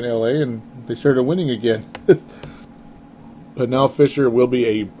him back in L.A., and they started winning again. But now Fisher will be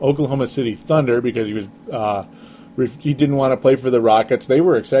a Oklahoma City Thunder because he didn't want to play for the Rockets. They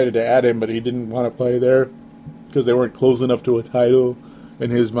were excited to add him, but he didn't want to play there because they weren't close enough to a title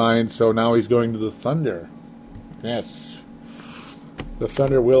in his mind. So now he's going to the Thunder. Yes. The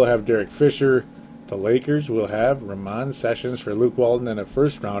Thunder will have Derek Fisher. The Lakers will have Ramon Sessions for Luke Walton and a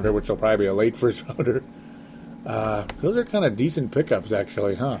first-rounder, which will probably be a late first-rounder. Those are kind of decent pickups,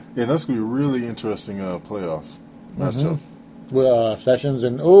 actually, huh? Yeah, that's going to be a really interesting playoff matchup. Sessions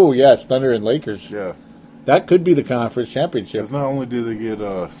and, Thunder and Lakers. Yeah. That could be the conference championship. Because not only did they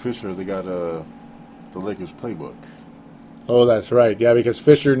get Fisher, they got the Lakers playbook. Oh, that's right. Yeah, because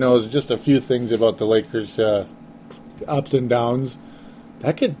Fisher knows just a few things about the Lakers' ups and downs.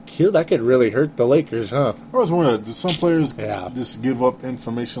 That could really hurt the Lakers, huh? I was wondering, do some players just give up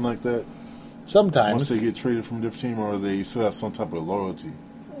information like that? Sometimes. Once they get traded from a different team, or they still have some type of loyalty?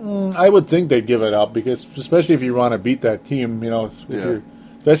 I would think they'd give it up, because especially if you want to beat that team,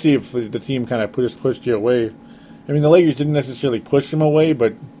 especially if the team kind of pushed you away. I mean, the Lakers didn't necessarily push him away,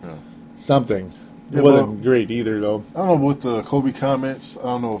 but something. It wasn't great either, though. I don't know with the Kobe comments. I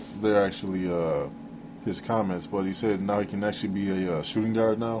don't know if they're actually his comments, but he said now he can actually be a shooting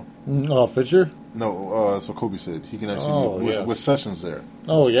guard now. Oh, Fisher? No, that's what Kobe said. He can actually be with Sessions there.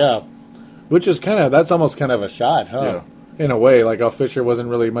 Oh, yeah. Which is that's almost kind of a shot, huh? Yeah. In a way, like how Fisher wasn't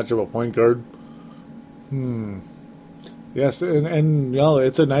really much of a point guard. Yes, and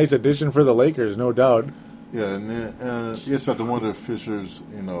it's a nice addition for the Lakers, no doubt. Yeah, and you just have to wonder if Fisher's,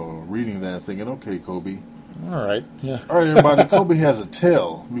 reading that and thinking, okay, Kobe. All right, yeah. All right, everybody, Kobe has a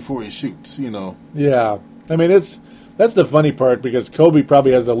tail before he shoots, Yeah. I mean, that's the funny part, because Kobe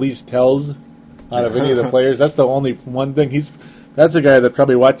probably has the least tells out of any of the players. That's the only one thing. That's a guy that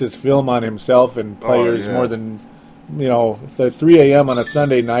probably watches film on himself and players more than, the 3 a.m. on a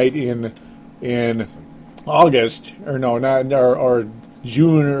Sunday night in August, or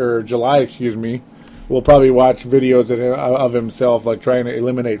June or July, excuse me, will probably watch videos of himself, like trying to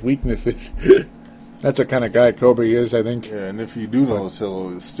eliminate weaknesses. That's what kind of guy Kobe is, I think. Yeah, and if you do know his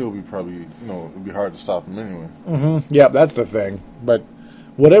it'll still be probably, it'd be hard to stop him anyway. Mm-hmm. Yeah, that's the thing. But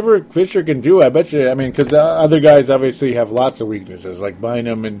whatever Fisher can do, I bet you, because the other guys obviously have lots of weaknesses, like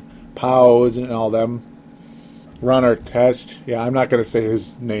Bynum and Powers and all them. Ron Artest. Yeah, I'm not going to say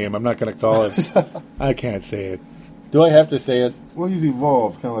his name. I'm not going to call it. I can't say it. Do I have to say it? Well, he's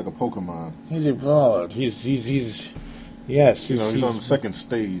evolved, kind of like a Pokemon. He's evolved. He's yes. He's on the second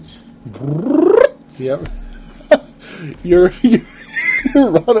stage. Yep. You're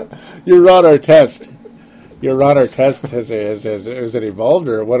Your Ron Artest. Your Ron Artest has it evolved,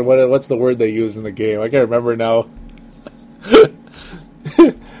 or what's the word they use in the game? I can't remember now.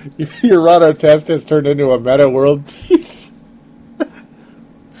 Your Ron Artest has turned into a meta world peace.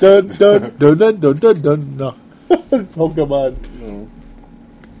 Dun dun dun dun dun dun dun. No. Pokemon. No.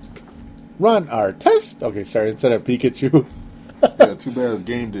 Ron Artest. Okay, sorry. Instead of Pikachu. Yeah, too bad his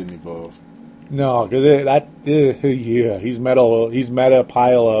game didn't evolve. No, because yeah, he's meta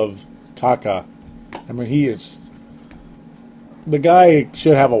pile of caca. I mean, he is. The guy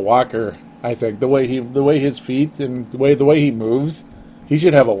should have a walker. I think the way his feet and the way he moves, he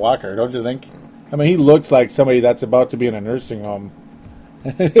should have a walker. Don't you think? I mean, he looks like somebody that's about to be in a nursing home.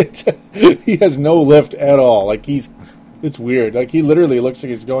 He has no lift at all. Like it's weird. Like he literally looks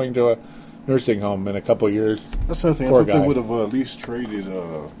like he's going to a nursing home in a couple of years. That's the thing. Poor I thought guy. they would have at least traded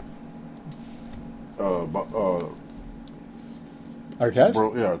Artest?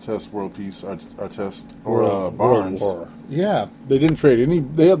 Artest, World Peace, Artest, or Barnes. Yeah, they didn't trade any.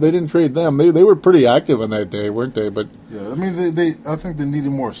 They didn't trade them. They were pretty active on that day, weren't they? But Yeah, I mean, they I think they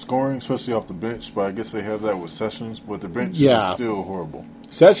needed more scoring, especially off the bench. But I guess they have that with Sessions. But the bench is still horrible.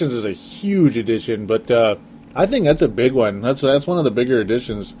 Sessions is a huge addition, but I think that's a big one. That's one of the bigger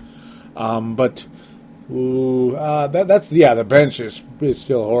additions. But the bench is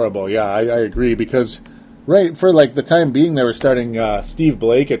still horrible. Yeah, I agree because right for like the time being they were starting Steve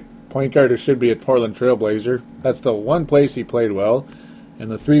Blake at point guard, who should be at Portland Trailblazer. That's the one place he played well,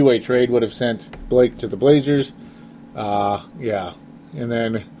 and the three-way trade would have sent Blake to the Blazers. And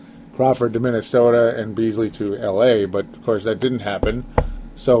then Crawford to Minnesota and Beasley to L.A. But of course that didn't happen.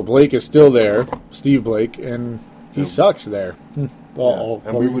 So Blake is still there, Steve Blake, and he sucks there. And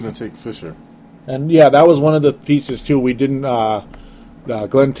we wouldn't take Fisher. And that was one of the pieces too. We didn't.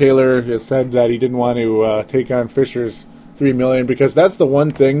 Glenn Taylor has said that he didn't want to take on Fisher's $3 million because that's the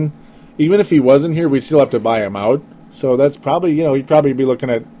one thing. Even if he wasn't here, we still have to buy him out. So that's probably he'd probably be looking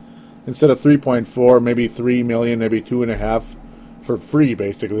at instead of 3.4, maybe $3 million, maybe $2.5 million for free,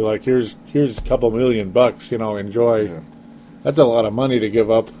 basically. Like here's a couple $1 million, enjoy. Yeah. That's a lot of money to give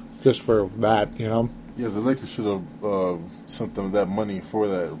up just for that, Yeah, the Lakers should have sent them that money for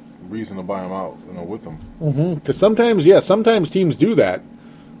that reason to buy him out, with them. Because sometimes teams do that.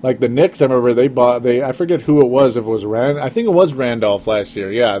 Like the Knicks, I remember I forget who it was. If it was I think it was Randolph last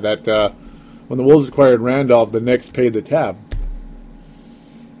year. Yeah, that when the Wolves acquired Randolph, the Knicks paid the tab,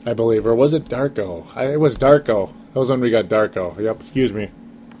 I believe, or was it Darko? It was Darko. That was when we got Darko. Yep, excuse me.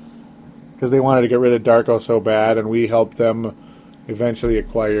 Because they wanted to get rid of Darko so bad, and we helped them eventually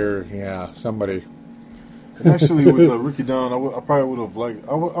acquire, somebody. And actually, with Ricky Down, I probably would have liked.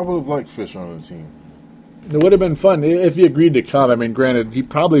 I would have liked Fisher on the team. It would have been fun if he agreed to come. I mean, granted, he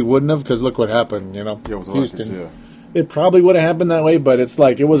probably wouldn't have because look what happened. Yeah, with the Houston. Rockets, It probably would have happened that way, but it's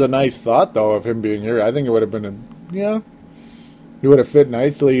like it was a nice thought though of him being here. I think it would have been he would have fit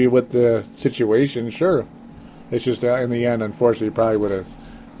nicely with the situation. Sure, it's just in the end, unfortunately, he probably would have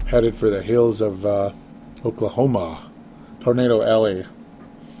headed for the hills of Oklahoma, Tornado Alley.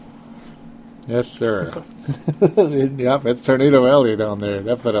 Yes, sir. Yep, it's Tornado Alley down there,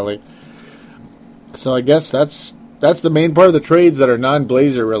 definitely. So I guess that's the main part of the trades that are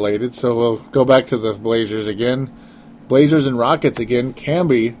non-Blazer related. So we'll go back to the Blazers again. Blazers and Rockets again.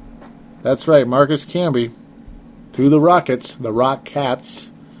 Camby, that's right, Marcus Camby, to the Rockets, the Rock Cats,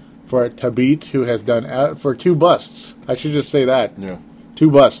 for Tabit, who has done for 2 busts. I should just say that. Yeah. 2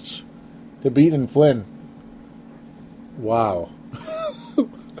 busts. Tabit and Flynn. Wow.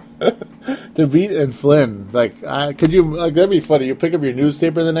 Tabit and Flynn, could you that'd be funny. You pick up your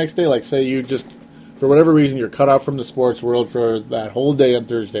newspaper the next day, like say you just for whatever reason you're cut off from the sports world for that whole day on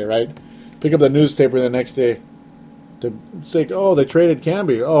Thursday, right? Pick up the newspaper the next day to say, oh, they traded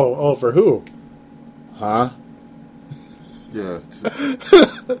Camby. Oh, for who? Huh? Yeah.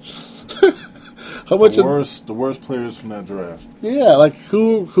 How much? The worst players from that draft. Yeah, like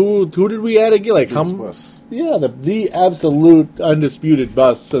who did we add again? Like how? Yeah, the absolute undisputed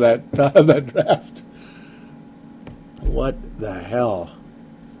busts of that draft. What the hell?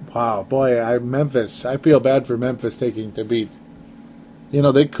 Wow, boy, Memphis. I feel bad for Memphis taking Tabit.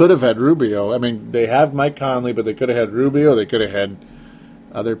 They could have had Rubio. I mean, they have Mike Conley, but they could have had Rubio. They could have had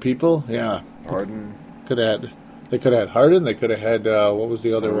other people. Yeah, Harden. They could have had Harden. They could have had what was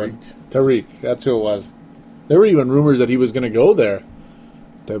the other one? Tariq. That's who it was. There were even rumors that he was going to go there.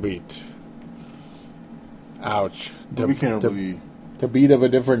 Tabit. Ouch. But we can't really Tabit of a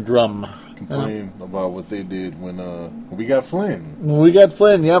different drum. Complain about what they did when we got Flynn. We got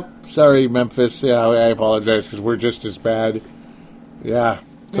Flynn, yep. Sorry, Memphis. Yeah, I apologize because we're just as bad. Yeah.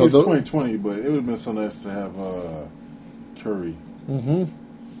 So it's 2020, but it would have been so nice to have Curry.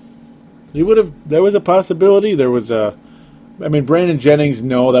 You would have. There was a possibility. There was a. I mean, Brandon Jennings.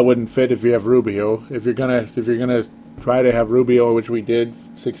 No, that wouldn't fit if you have Rubio. If you're gonna try to have Rubio, which we did,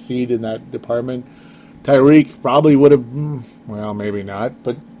 succeed in that department. Tyreek probably would have. Well, maybe not,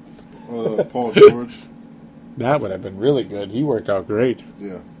 but Paul George. That would have been really good. He worked out great.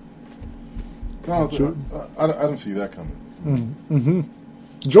 Yeah. No, I didn't see that coming.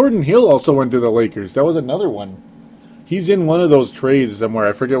 Jordan Hill also went to the Lakers. That was another one. He's in one of those trades somewhere.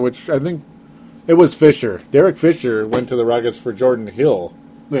 I forget which. I think it was Fisher. Derek Fisher went to the Rockets for Jordan Hill.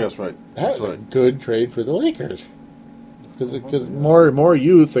 Yeah, that's right. That's a good trade for the Lakers. Because more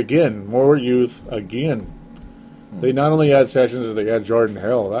youth again. They not only had Sessions, but they had Jordan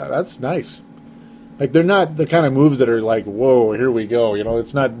Hill. That's nice. Like, they're not the kind of moves that are like, whoa, here we go. You know,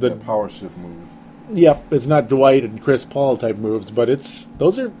 it's not the power shift moves. Yep, it's not Dwight and Chris Paul type moves, but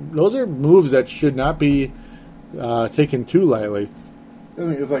those are moves that should not be taken too lightly.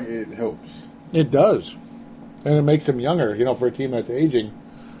 It's like it helps. It does, and it makes them younger. You know, for a team that's aging,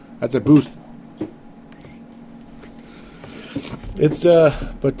 that's a boost. It's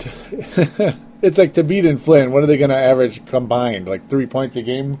but it's like Thabit and Flynn. What are they going to average combined? Like 3 points a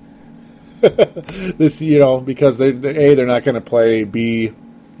game. This, you know, because they're not going to play. B,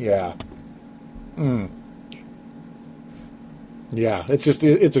 yeah. Yeah, it's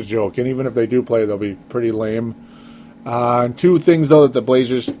a joke, and even if they do play, they'll be pretty lame. Two things, though, that the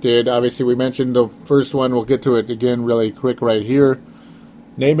Blazers did. Obviously, we mentioned the first one. We'll get to it again really quick right here.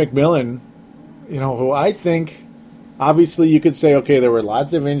 Nate McMillan, you know, who I think, obviously you could say, okay, there were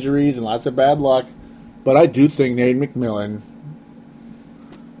lots of injuries and lots of bad luck, but I do think Nate McMillan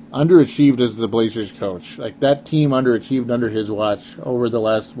underachieved as the Blazers coach. Like, that team underachieved under his watch over the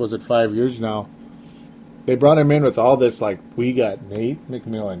last, 5 years now? They brought him in with all this, like, we got Nate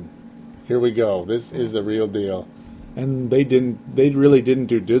McMillan. Here we go. This is the real deal. And they really didn't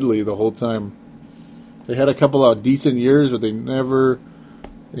do diddly the whole time. They had a couple of decent years, but they never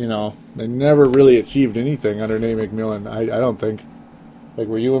really achieved anything under Nate McMillan. I don't think. Like,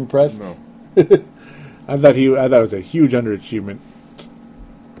 were you impressed? No. I thought it was a huge underachievement.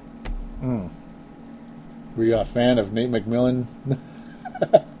 Were you a fan of Nate McMillan?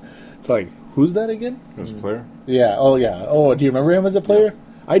 It's like, who's that again? As a player? Yeah. Oh, yeah. Oh, do you remember him as a player? Yeah.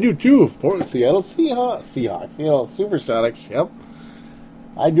 I do too. Seattle Seahawks. Seattle Supersonics. Yep.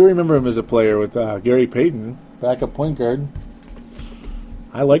 I do remember him as a player with Gary Payton, backup point guard.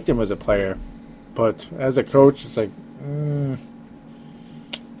 I liked him as a player, but as a coach, it's like,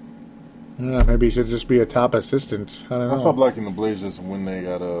 maybe he should just be a top assistant. I don't know. I stopped liking the Blazers when they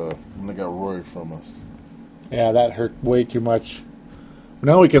got Roy from us. Yeah, that hurt way too much.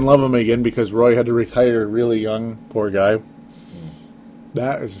 Now we can love him again because Roy had to retire really young. Poor guy.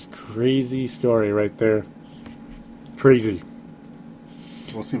 That is a crazy story right there. Crazy.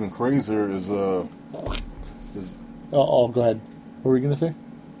 What's even crazier is go ahead. What were you going to say?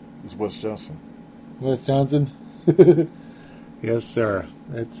 It's Wes Johnson. Wes Johnson? Yes, sir.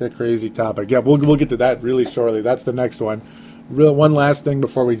 It's a crazy topic. Yeah, we'll get to that really shortly. That's the next one. One last thing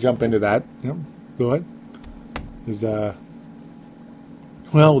before we jump into that. Yep. Go ahead. They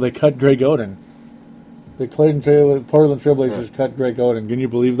cut Greg Oden. The Portland Trailblazers cut Greg Oden. Can you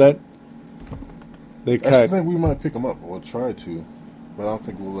believe that? I think we might pick him up. We'll try to. But I don't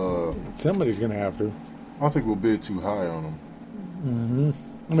think we'll... Somebody's going to have to. I don't think we'll bid too high on him. Mm-hmm.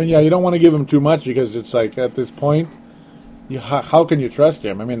 I mean, yeah, you don't want to give him too much because it's like, at this point, how can you trust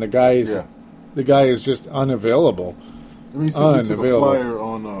him? I mean, the guy is just unavailable. I mean, so we took a flyer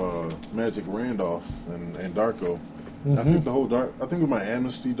on Magic Randolph and Darko. Mm-hmm. I think we might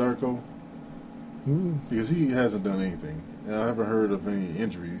amnesty Darko because he hasn't done anything, and I haven't heard of any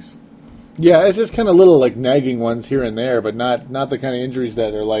injuries. Yeah, it's just kind of little like nagging ones here and there, but not the kind of injuries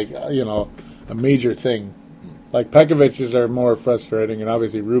that are like a major thing. Like Pekovic's are more frustrating, and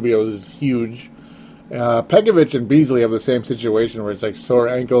obviously Rubio's is huge. Pekovic and Beasley have the same situation where it's like sore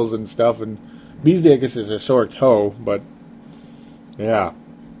ankles and stuff, and Beasley I guess is a sore toe, but yeah,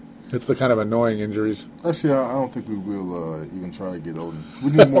 it's the kind of annoying injuries. Actually, I don't think we will even try to get Oden.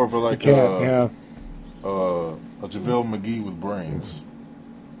 We need more of a JaVale McGee with brains.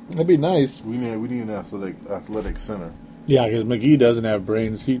 That'd be nice. We need an athletic center. Yeah, because McGee doesn't have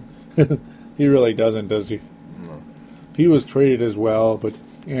brains. He he really doesn't, does he? No. He was traded as well, but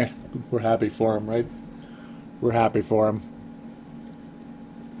we're happy for him, right? We're happy for him.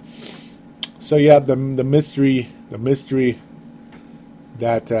 So yeah, the mystery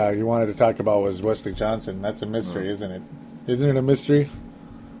that you wanted to talk about was Wesley Johnson. That's a mystery, isn't it? Isn't it a mystery?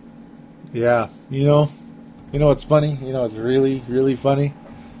 Yeah. You know what's funny? You know what's really, really funny?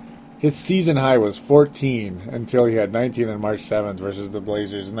 His season high was 14 until he had 19 on March 7th versus the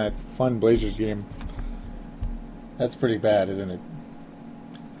Blazers in that fun Blazers game. That's pretty bad, isn't it?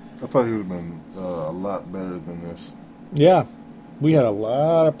 I thought he would have been a lot better than this. Yeah. We had a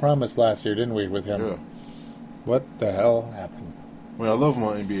lot of promise last year, didn't we, with him? Yeah. What the hell happened? I mean, I love him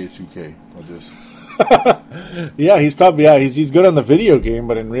on NBA 2K. I just... Yeah, he's probably he's good on the video game,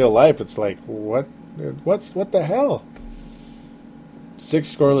 but in real life, it's like what the hell?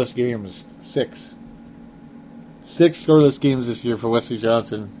 6 scoreless games, 6 scoreless games this year for Wesley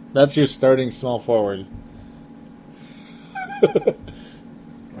Johnson. That's your starting small forward.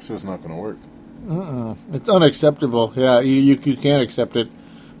 That's just not going to work. It's unacceptable. Yeah, you can't accept it.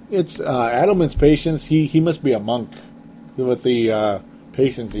 It's Adelman's patience. He must be a monk with the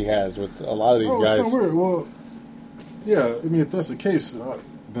patience he has with a lot of these guys. It's not weird. Well, yeah, I mean, if that's the case,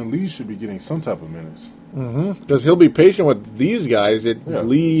 then Lee should be getting some type of minutes. Because he'll be patient with these guys.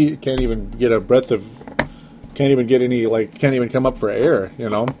 Lee can't even get a breath of, can't even get any, can't even come up for air, you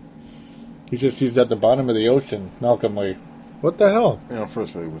know. He's at the bottom of the ocean, Malcolm Lee. What the hell? Yeah, I'm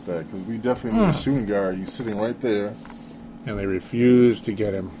frustrated with that because we definitely need a shooting guard. You're sitting right there. And they refuse to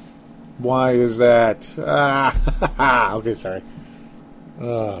get him. Why is that? Okay, sorry.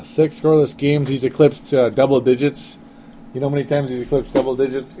 6 scoreless games. He's eclipsed double digits. You know how many times he's eclipsed double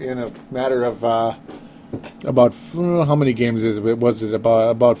digits in a matter of about how many games was it?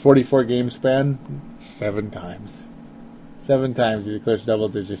 About 44 game span? 7 times. 7 times he's eclipsed double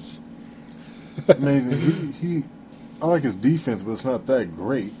digits. I mean, I like his defense, but it's not that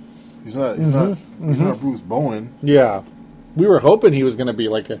great. He's not Bruce Bowen. Yeah, we were hoping he was going to be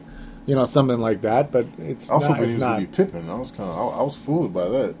like something like that, but it's I was not. hoping he was going to be Pippen. I was fooled by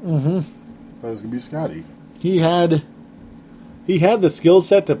that. Thought it was going to be Scotty. He had the skill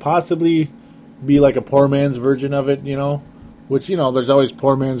set to possibly be like a poor man's version of it, which there's always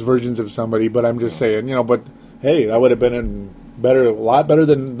poor man's versions of somebody. But I'm just saying, but hey, that would have been a lot better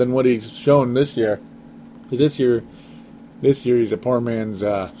than what he's shown this year. Because this year he's a poor man's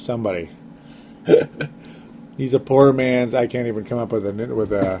somebody. He's a poor man's. I can't even come up with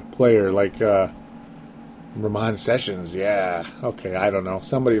a player like Ramon Sessions. Yeah, okay, I don't know,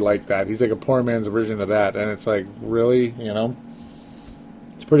 somebody like that. He's like a poor man's version of that, and it's like really,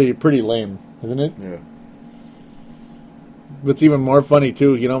 it's pretty lame, isn't it? Yeah. What's even more funny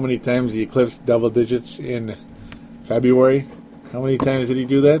too, you know how many times he eclipsed double digits in February? How many times did he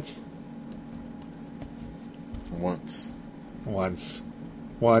do that? Once. It's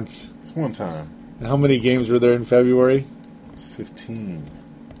one time. And how many games were there in February? It's 15.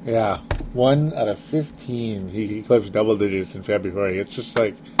 Yeah, 1 out of 15. He eclipsed double digits in February. It's just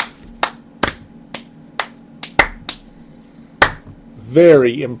like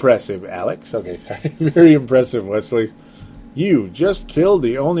very impressive, Alex. Okay, sorry. Very impressive, Wesley. You just killed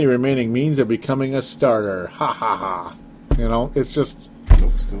the only remaining means of becoming a starter. Ha ha ha. It's just...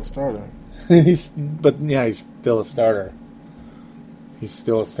 Nope, still a starter. He's still a starter. He's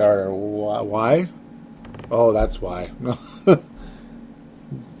still a starter. Why? Oh, that's why.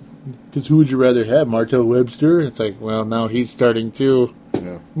 Because who would you rather have, Martell Webster? It's like, well, now he's starting too.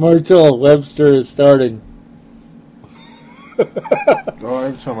 Yeah. Martell Webster is starting.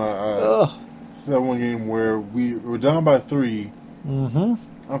 Every time I that one game where we were down by 3. I'm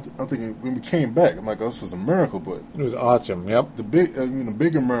thinking when we came back, I'm like, oh, this is a miracle, but it was awesome. Yep. The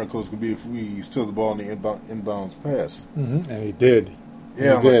bigger miracles could be if we steal the ball in the inbounds pass. And he did.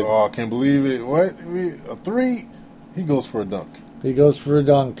 Yeah, I'm like, oh, I can't believe it. What? A 3? He goes for a dunk. He goes for a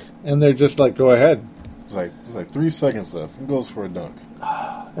dunk, and they're just like, go ahead. It's like 3 seconds left. He goes for a dunk.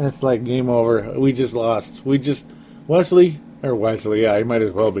 And it's like game over. We just lost. Wesley, yeah, he might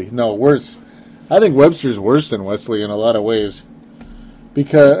as well be. No, worse. I think Webster's worse than Wesley in a lot of ways.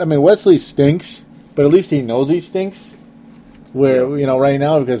 Because, Wesley stinks, but at least he knows he stinks. Where, right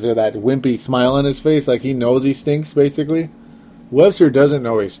now, because of that wimpy smile on his face, like he knows he stinks, basically. Webster doesn't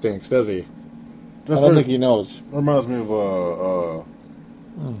know he stinks, does he? I don't think he knows. Reminds me of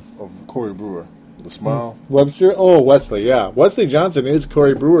Corey Brewer. The smile. Webster? Oh, Wesley, yeah. Wesley Johnson is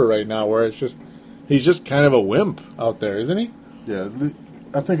Corey Brewer right now, where he's just kind of a wimp out there, isn't he? Yeah,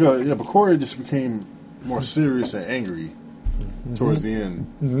 I think, but Corey just became more serious and angry towards the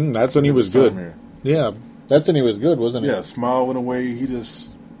end. That's when he was good. Here. Yeah, that's when he was good, wasn't it? Yeah, smile went away. He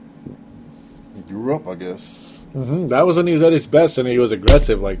just grew up, I guess. That was when he was at his best, and he was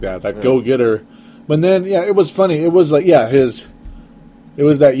aggressive like that, go-getter. But then, yeah, it was funny. It was like, it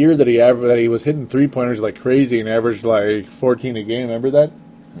was that year that he was hitting 3-pointers like crazy and averaged like 14 a game. Remember that?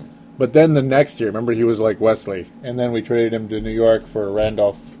 But then the next year, remember, he was like Wesley, and then we traded him to New York for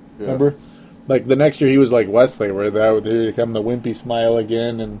Randolph. Remember? Like the next year, he was like Wesley, where that would come the wimpy smile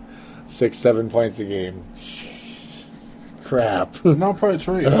again, and 6, 7 points a game. Jeez. Crap. No, probably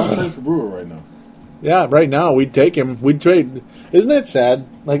trade. I'll trade for Brewer right now. Yeah, right now we'd take him. We'd trade. Isn't that sad?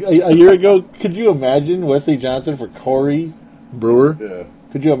 Like a year ago, could you imagine Wesley Johnson for Corey Brewer? Yeah.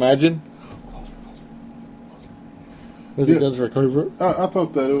 Could you imagine? Wesley Johnson for Corey Brewer? I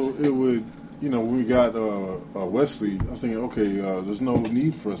thought that it would, when we got Wesley, I was thinking, okay, there's no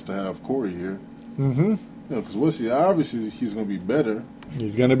need for us to have Corey here. Mm-hmm. Because Wesley, obviously, he's going to be better.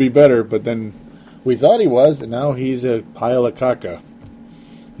 He's going to be better, but then we thought he was, and now he's a pile of caca.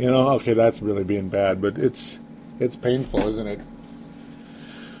 Okay, that's really being bad, but it's painful, isn't it?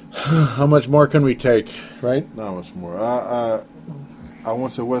 How much more can we take, right? Not much more. I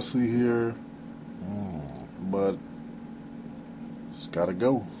wanted Wesley here, but it's got to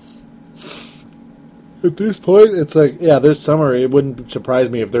go. At this point, it's like, this summer, it wouldn't surprise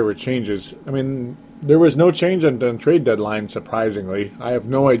me if there were changes. I mean, there was no change on the trade deadline, surprisingly. I have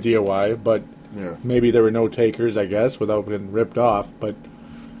no idea why, but maybe there were no takers, I guess, without getting ripped off, but...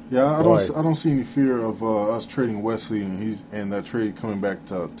 Yeah, I don't see any fear of us trading Wesley and that trade coming back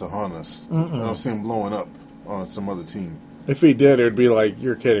to haunt us. I don't see him blowing up on some other team. If he did, it would be like,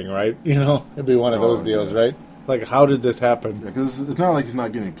 you're kidding, right? It'd be one of those deals, right? Like, how did this happen? Yeah, because it's not like he's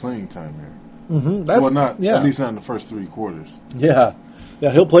not getting playing time here. Mm-hmm. At least not in the first 3 quarters. Yeah,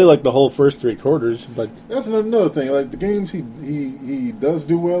 he'll play like the whole first 3 quarters, but that's another thing. Like the games he does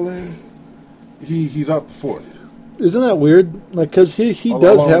do well in, he's out the 4th. Isn't that weird? Like, because he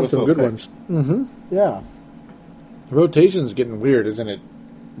does have some good ones. Mm-hmm. Yeah. The rotation's getting weird, isn't it?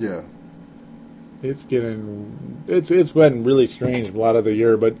 Yeah. It's been really strange a lot of the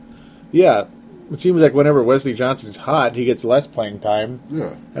year, but yeah, it seems like whenever Wesley Johnson's hot, he gets less playing time.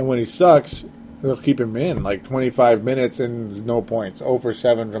 Yeah. And when he sucks, they'll keep him in like 25 minutes and no points. 0 for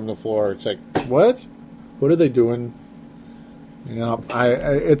 7 from the floor. It's like, what? What are they doing?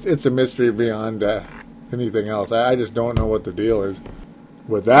 It's a mystery beyond anything else. I just don't know what the deal is.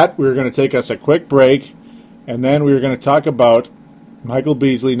 With that, we're going to take us a quick break, and then we're going to talk about Michael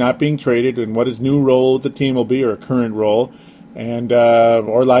Beasley not being traded and what his new role with the team will be, or current role, and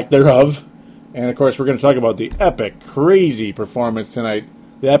or lack thereof. And, of course, we're going to talk about the epic, crazy performance tonight,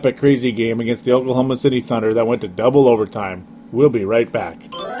 the epic, crazy game against the Oklahoma City Thunder that went to double overtime. We'll be right back.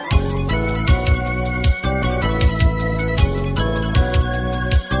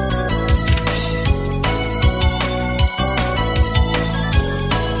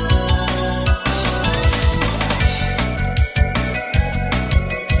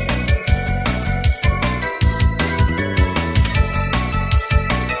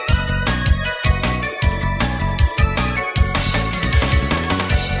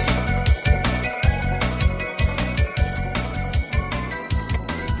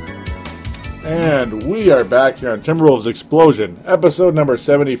 And we are back here on Timberwolves Explosion, episode number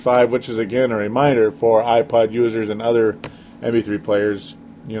 75, which is, again, a reminder for iPod users and other MP3 players,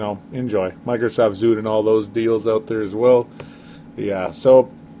 enjoy. Microsoft Zune and all those deals out there as well. Yeah,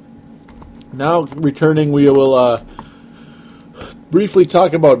 so now returning, we will briefly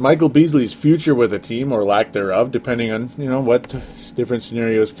talk about Michael Beasley's future with the team, or lack thereof, depending on, what different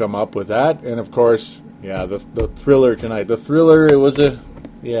scenarios come up with that. And, of course, the thriller tonight. The thriller, it was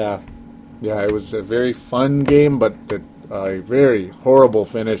it was a very fun game, but a very horrible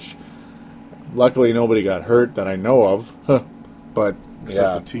finish. Luckily, nobody got hurt that I know of. But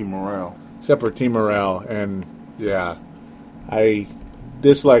except for team morale. And I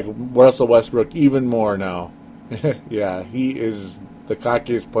dislike Russell Westbrook even more now. Yeah, he is the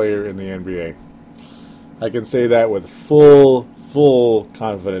cockiest player in the NBA. I can say that with full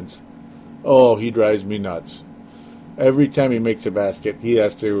confidence. Oh, he drives me nuts. Every time he makes a basket, he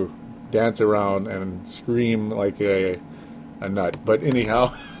has to dance around and scream like a nut. But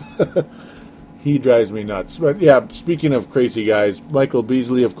anyhow, he drives me nuts. But yeah, speaking of crazy guys, Michael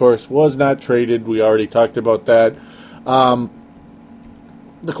Beasley, of course, was not traded. We already talked about that.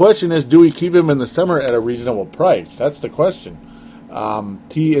 The question is, do we keep him in the summer at a reasonable price? That's the question.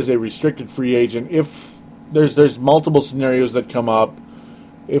 He is a restricted free agent. If there's multiple scenarios that come up,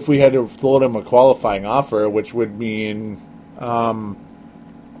 if we had to float him a qualifying offer, which would mean,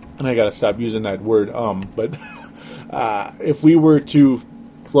 and I got to stop using that word, but if we were to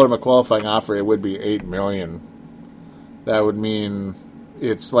float him a qualifying offer, it would be $8 million. That would mean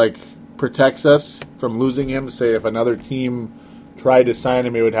it's like protects us from losing him. Say if another team tried to sign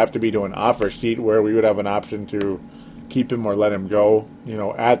him, it would have to be to an offer sheet where we would have an option to keep him or let him go,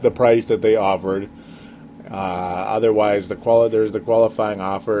 at the price that they offered. Otherwise, there's the qualifying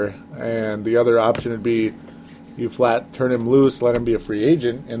offer, and the other option would be you flat turn him loose, let him be a free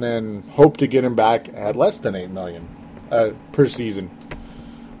agent, and then hope to get him back at less than $8 million per season.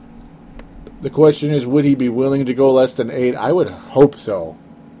 The question is, would he be willing to go less than 8? I would hope so.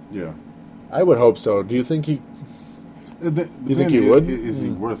 Yeah. I would hope so. Do you think he? Do you think he would? Is he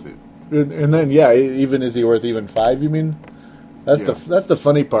worth it? And then, yeah, even is he worth even 5? You mean? That's the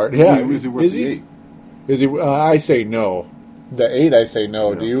funny part. Is he worth the 8? Is he? I say no. The 8, I say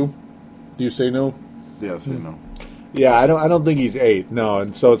no. Yeah. Do you? Do you say no? Yeah, I say no. Yeah, I don't think he's 8. No,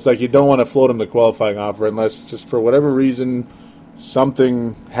 and so it's like you don't want to float him the qualifying offer unless just for whatever reason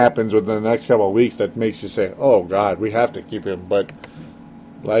something happens within the next couple of weeks that makes you say, "Oh God, we have to keep him." But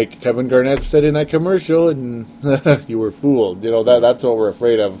like Kevin Garnett said in that commercial, and you were fooled. You know that's what we're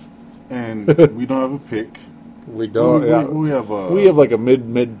afraid of. And we don't have a pick. We don't. We have like a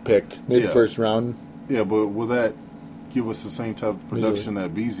mid pick, first round. Yeah, but will that give us the same type of production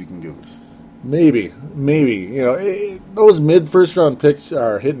that Beasley can give us? Maybe. You know, those mid first round picks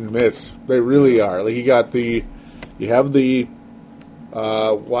are hit and miss. They really are. Like you have the.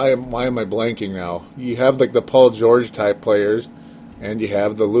 Why am I blanking now? You have like the Paul George type players, and you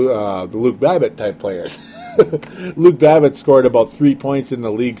have the Luke Babbitt type players. Luke Babbitt scored about 3 points in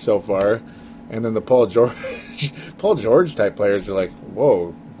the league so far, and then the Paul George type players are like,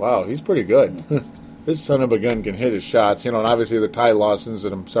 whoa, wow, he's pretty good. This son of a gun can hit his shots, you know. And obviously the Ty Lawsons,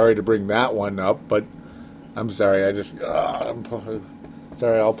 and I'm sorry to bring that one up, but I'm sorry,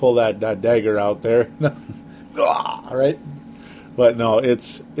 sorry, I'll pull that dagger out there. All right. But no, it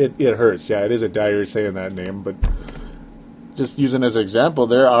hurts. Yeah, it is a dagger saying that name. But just using as an example,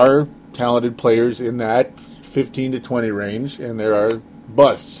 there are talented players in that 15 to 20 range, and there are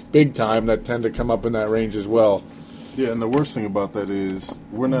busts, big time, that tend to come up in that range as well. Yeah, and the worst thing about that is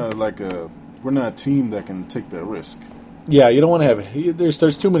we're not a team that can take that risk. Yeah, you don't want to have.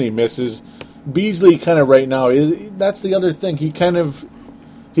 There's too many misses. Beasley kind of right now that's the other thing. He kind of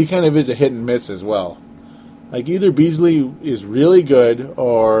is a hit and miss as well. Like either Beasley is really good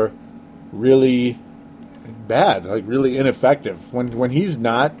or really bad, like really ineffective. When he's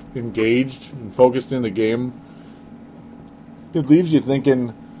not engaged and focused in the game, it leaves you thinking,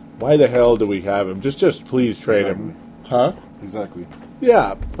 why the hell do we have him? Just please trade him. Huh? Exactly.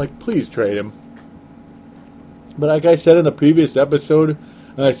 Yeah, like please trade him. But like I said in the previous episode,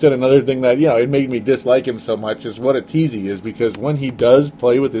 and I said another thing that, it made me dislike him so much, is what a tease he is, because when he does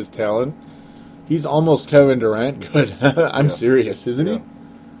play with his talent, he's almost Kevin Durant good. I'm serious, isn't he?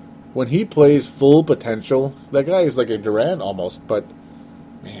 When he plays full potential, that guy is like a Durant almost. But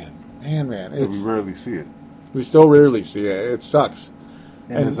man, we rarely see it. We still rarely see it. It sucks.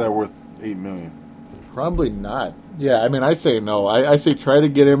 And is that worth $8 million? Probably not. Yeah, I mean, I say no. I say try to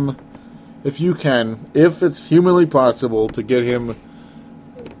get him, if you can, if it's humanly possible, to get him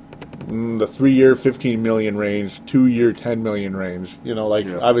the 3-year $15 million range, 2-year $10 million range.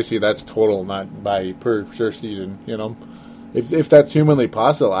 Obviously that's total, not by per season. If that's humanly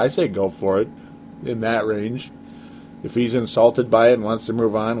possible, I say go for it in that range. If he's insulted by it and wants to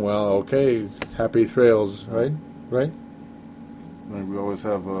move on, well, okay, happy trails, right? Right. Like we always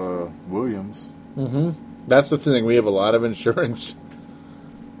have Williams. Mm-hmm. That's the thing. We have a lot of insurance.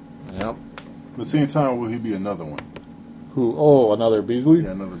 Yep. At the same time, will he be another one? Who? Oh, another Beasley?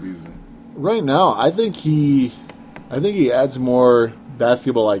 Yeah, another Beasley. Right now, I think he adds more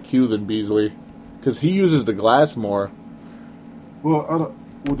basketball IQ than Beasley, because he uses the glass more. Well,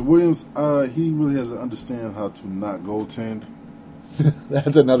 with Williams, he really has to understand how to not goaltend.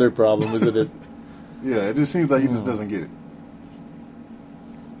 That's another problem, isn't it? Yeah, it just seems like he just doesn't get it.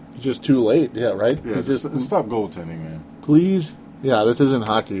 It's just too late. Yeah, right? Yeah, just stop goaltending, man. Please? Yeah, this isn't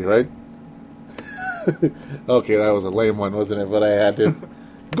hockey, right? Okay, that was a lame one, wasn't it? But I had to.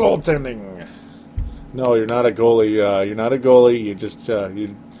 Goaltending. No, you're not a goalie. You're not a goalie. You just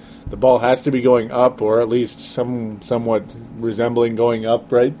the ball has to be going up, or at least somewhat resembling going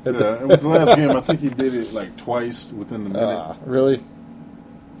up, right? Yeah, and with the last game, I think he did it like twice within the minute. Really?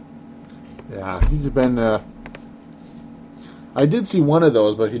 Yeah, he's been. I did see one of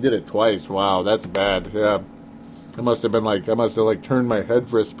those, but he did it twice. Wow, that's bad. Yeah. I must have turned my head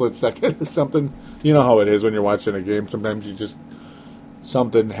for a split second or something. You know how it is when you're watching a game. Sometimes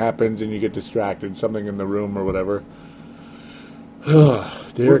something happens and you get distracted. Something in the room or whatever.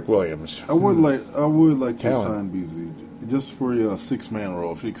 Derek Williams. I would like to sign Beasley just for a 6-man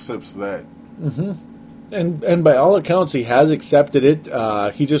role if he accepts that. Mm-hmm. And by all accounts, he has accepted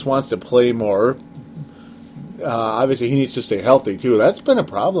it. He just wants to play more. Obviously, he needs to stay healthy too. That's been a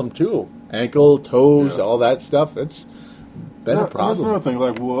problem too. Ankle, toes, all that stuff. It's been a problem. That's another thing.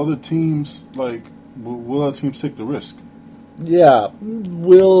 Like, will other teams take the risk? Yeah.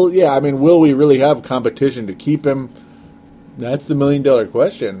 Will we really have competition to keep him? That's the $1 million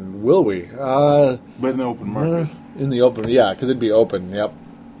question. Will we? But in the open market. In the open, yeah, because it'd be open. Yep.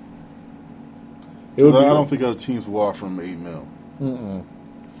 It would. I don't think other teams will offer him $8 million. Mm-mm.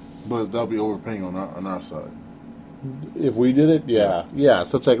 But they'll be overpaying on our side. If we did it, yeah.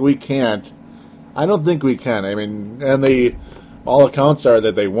 So it's like we can't. I don't think we can. I mean, and all accounts are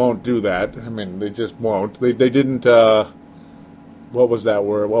that they won't do that. I mean, they just won't. They didn't. What was that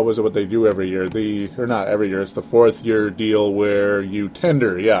word? What was it? What they do every year? Or not every year. It's the 4th year deal where you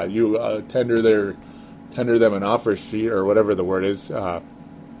tender. Yeah, you tender them an offer sheet or whatever the word is.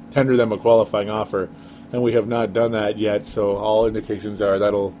 Tender them a qualifying offer, and we have not done that yet. So all indications are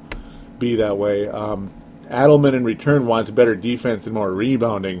that'll be that way. Adelman in return wants better defense and more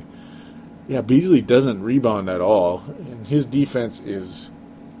rebounding. Yeah, Beasley doesn't rebound at all, and his defense is.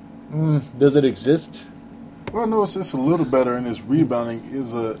 Does it exist? Well, no, it's a little better, and his rebounding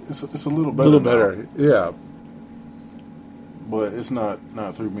is it's a little better. A little better, yeah. But it's not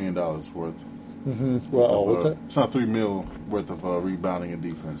 $3 million worth. Mm-hmm. Well, what's that? It's not $3 million worth of rebounding and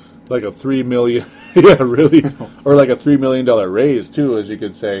defense. Like a $3 million, yeah, really, or like a $3 million raise too, as you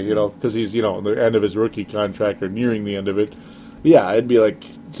could say, because he's the end of his rookie contract or nearing the end of it. Yeah, it'd be like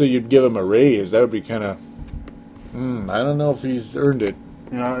so you'd give him a raise. That would be kind of. I don't know if he's earned it.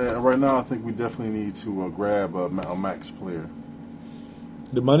 Right now I think we definitely need to grab a max player.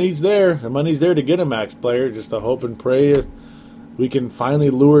 The money's there. The money's there to get a max player. Just a hope and pray we can finally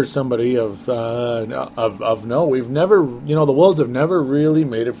lure somebody of no. We've never, the Wolves have never really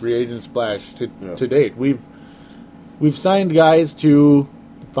made a free agent splash to date. We've signed guys to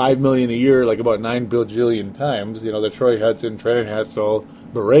 $5 million a year, like about 9 bajillion times. The Troy Hudson, Trenton Hassel,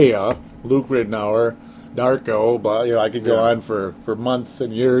 Barea, Luke Ridnour, Darko. But I could go on for months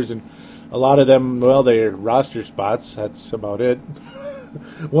and years, and a lot of them, well, they're roster spots. That's about it.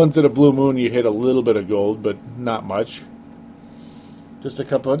 Once in a blue moon, you hit a little bit of gold, but not much. Just a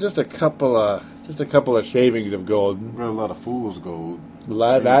couple of shavings of gold. We have a lot of fool's gold.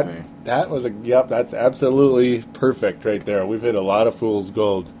 That was that's absolutely perfect right there. We've hit a lot of fool's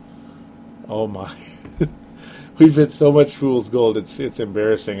gold. Oh my, we've hit so much fool's gold. It's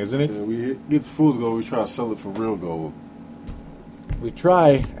embarrassing, isn't it? Yeah, we get the fool's gold. We try to sell it for real gold. We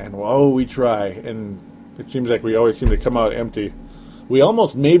try, and we try, and it seems like we always seem to come out empty. We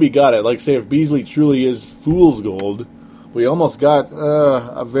almost maybe got it. Like say, if Beasley truly is fool's gold. We almost got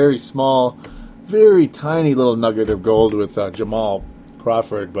a very small, very tiny little nugget of gold with Jamal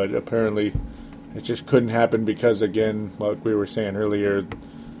Crawford, but apparently it just couldn't happen because, again, like we were saying earlier,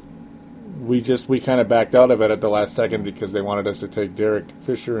 we kind of backed out of it at the last second because they wanted us to take Derek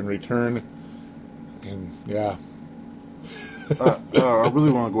Fisher in return, and yeah. I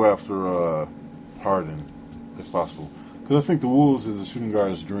really want to go after Harden, if possible, because I think the Wolves is a shooting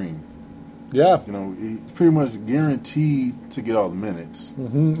guard's dream. Yeah. He's pretty much guaranteed to get all the minutes.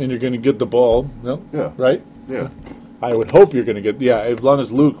 Mm-hmm. And you're going to get the ball. No? Yeah. Right? Yeah. I would hope you're going to get... Yeah, as long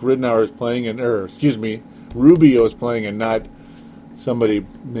as Luke Ridnour is playing, Rubio is playing and not somebody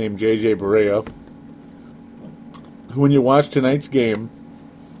named J.J. Barea. When you watch tonight's game,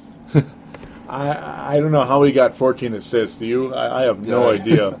 I don't know how he got 14 assists. Do you? I have no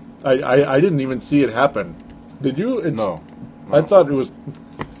idea. I didn't even see it happen. Did you? No. I thought it was...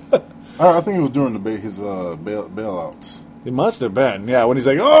 I think it was during his bailouts. It must have been, yeah. When he's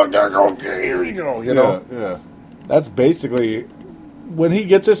like, "Oh, okay, here you go," Yeah. That's basically when he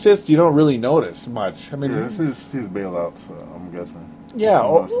gets assists. You don't really notice much. I mean, it's his bailouts. I'm guessing. Yeah,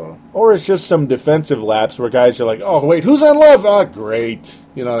 or it's just some defensive lapse where guys are like, "Oh, wait, who's on Love? Oh, great."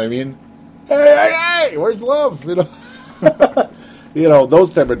 You know what I mean? Hey, where's Love? Those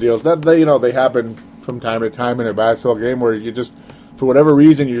type of deals. That they happen from time to time in a basketball game where you just. For whatever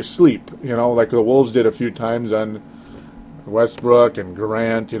reason, you sleep. Like the Wolves did a few times on Westbrook and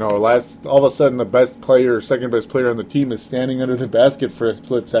Durant. All of a sudden, the best player, second best player on the team is standing under the basket for a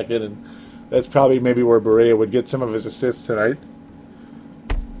split second, and that's probably maybe where Barea would get some of his assists tonight.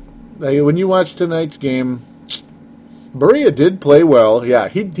 When you watch tonight's game, Barea did play well. Yeah,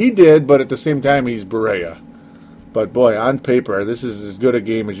 he did, but at the same time, he's Barea. But boy, on paper, this is as good a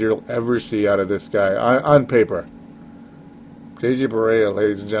game as you'll ever see out of this guy. On paper. J.J. Barea,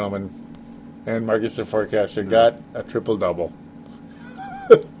 ladies and gentlemen, and Marcus the Forecaster got a triple-double.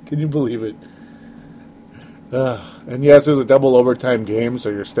 Can you believe it? And yes, it was a double overtime game, so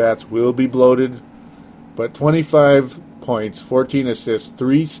your stats will be bloated. But 25 points, 14 assists,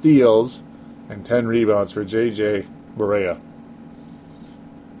 3 steals, and 10 rebounds for J.J. Barea.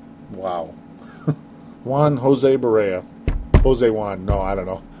 Wow. Jose Barea. Jose Juan. No, I don't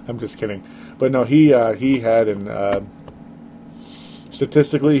know. I'm just kidding. But no, he had an...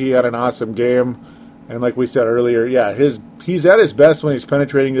 Statistically, he had an awesome game, and like we said earlier, yeah, he's at his best when he's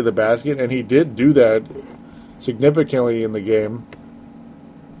penetrating to the basket, and he did do that significantly in the game.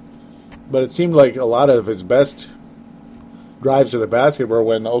 But it seemed like a lot of his best drives to the basket were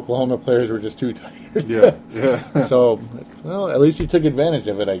when the Oklahoma players were just too tired. Yeah. So, well, at least he took advantage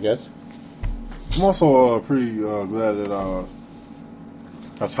of it, I guess. I'm also pretty glad that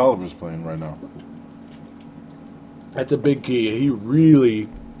how Tolliver's playing right now. That's a big key. He really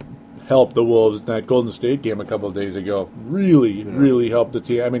helped the Wolves in that Golden State game a couple of days ago. Really helped the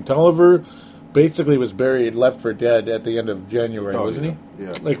team. I mean, Tolliver basically was buried, left for dead at the end of January, wasn't he?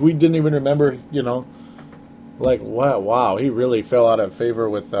 Yeah. Like, we didn't even remember, like, wow, he really fell out of favor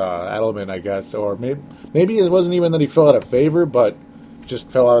with Adelman, I guess. Or maybe it wasn't even that he fell out of favor, but just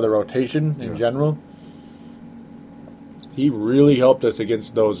fell out of the rotation in general. He really helped us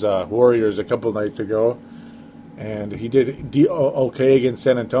against those Warriors a couple nights ago. And he did okay against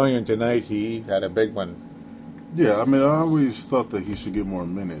San Antonio, and tonight he had a big one. Yeah, I mean, I always thought that he should get more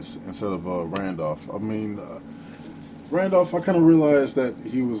minutes instead of Randolph. I mean, Randolph, I kind of realized that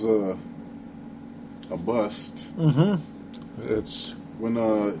he was a bust. Mm-hmm. When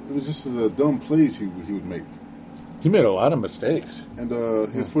it was just the dumb plays he would make. He made a lot of mistakes. And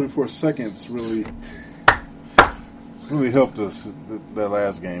his 44 seconds really helped us that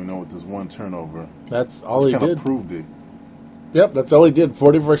last game, with this one turnover. That's all he did. Kind of proved it. Yep, that's all he did.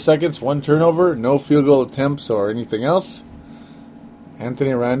 44 seconds, one turnover, no field goal attempts or anything else.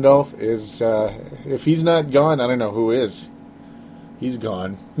 Anthony Randolph is, if he's not gone, I don't know who is. He's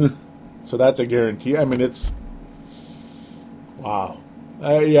gone. So that's a guarantee. I mean, it's, wow.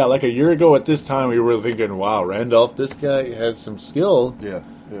 Yeah, like a year ago at this time, we were thinking, wow, Randolph, this guy has some skill. Yeah.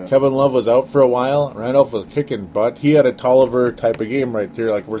 Kevin Love was out for a while. Randolph was kicking butt. He had a Tolliver type of game right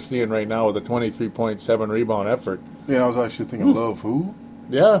there, like we're seeing right now with a 23.7 rebound effort. Yeah, I was actually thinking, Love who?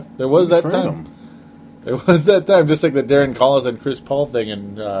 Yeah, there was that time. There was that time, just like the Darren Collins and Chris Paul thing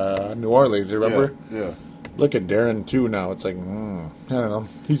in New Orleans, remember? Yeah. Look at Darren, too, now. It's like, I don't know.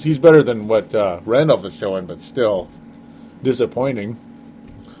 He's better than what Randolph is showing, but still disappointing.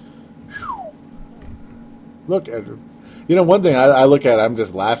 Whew. Look at one thing I look at, I'm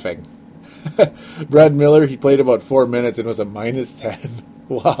just laughing. Brad Miller, he played about 4 minutes and was a minus 10.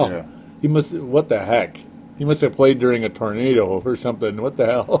 Wow. Yeah. What the heck? He must have played during a tornado or something. What the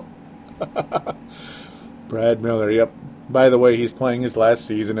hell? Brad Miller, yep. By the way, he's playing his last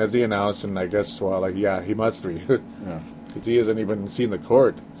season, as he announced, and I guess, he must be. Yeah. Because he hasn't even seen the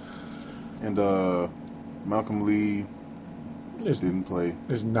court. And Malcolm Lee didn't play.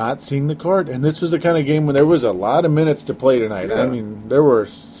 Is not seeing the court. And this was the kind of game when there was a lot of minutes to play tonight. Yeah. I mean, there were,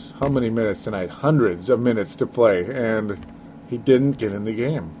 how many minutes tonight? Hundreds of minutes to play. And he didn't get in the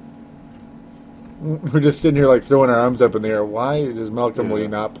game. We're just sitting here like throwing our arms up in the air. Why does Malcolm Lee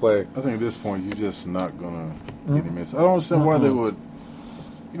not play? I think at this point you're just not going to get him in. I don't understand why they would,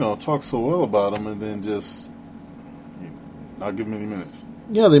 talk so well about him and then just not give him any minutes.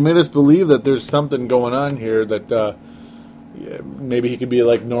 Yeah, they made us believe that there's something going on here that maybe he could be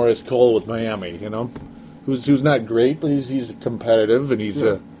like Norris Cole with Miami, who's not great, but he's competitive and he's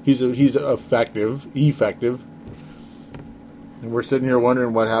effective. And we're sitting here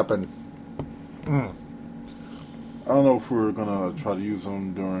wondering what happened. I don't know if we're going to try to use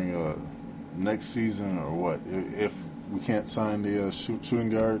him during next season or what. If we can't sign the shooting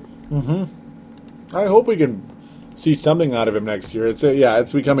guard. Mm-hmm. I hope we can see something out of him next year.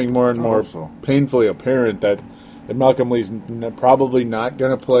 It's becoming more and more painfully apparent that Malcolm Lee's probably not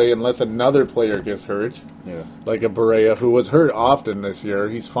going to play unless another player gets hurt. Yeah. Like a Barea, who was hurt often this year.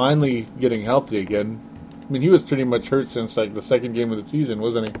 He's finally getting healthy again. I mean, he was pretty much hurt since like the second game of the season,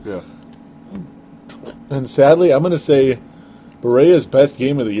 wasn't he? Yeah. And sadly, I'm going to say Barea's best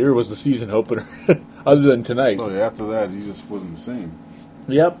game of the year was the season opener, other than tonight. Oh, yeah, after that, he just wasn't the same.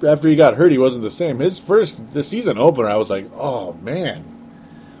 Yep, after he got hurt, he wasn't the same. The season opener, I was like, oh, man.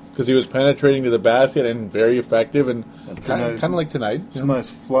 Because he was penetrating to the basket and very effective, and kind of like tonight. Some nice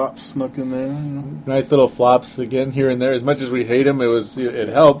flops snuck in there. Nice little flops again here and there. As much as we hate him, it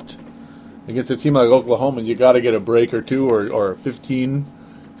helped. Against a team like Oklahoma, you got to get a break or two or 15.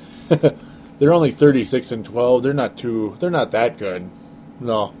 They're only 36-12. They're not that good.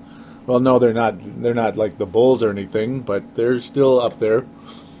 No. Well, no, they're not. They're not like the Bulls or anything, but they're still up there.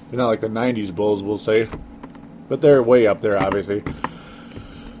 They're not like the 90s Bulls, we'll say. But they're way up there, obviously.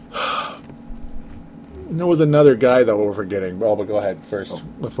 There was another guy, though, we're forgetting. Well, but go ahead first,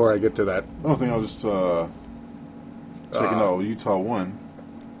 before I get to that. I don't think I'll just checking out. Utah won.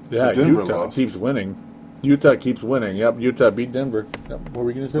 Yeah, Denver Utah lost. keeps winning. Utah keeps winning. Yep, Utah beat Denver. Yep. What were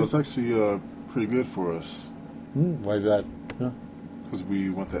we going to say? So it's actually pretty good for us. Why is that? Because we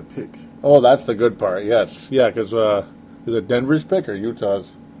want that pick. Oh, that's the good part, yes. Yeah, because is it Denver's pick or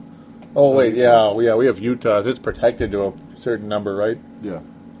Utah's? Oh, wait, Utah's. yeah, we have Utah's. It's protected to a certain number, right? Yeah.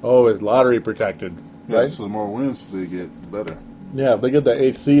 Oh, it's lottery protected, Yeah, right? so the more wins they get, the better. Yeah, if they get the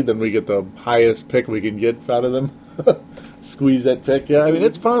 8th seed, then we get the highest pick we can get out of them. Squeeze that pick. Yeah, I mean,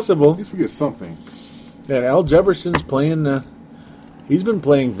 it's possible. At least we get something. And Al Jefferson's playing, he's been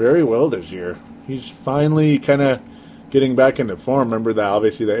playing very well this year. He's finally kind of getting back into form. Remember that,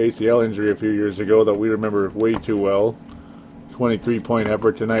 obviously, the ACL injury a few years ago that we remember way too well. 23-point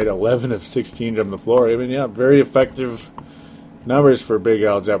effort tonight, 11 of 16 from the floor. I mean, yeah, very effective numbers for Big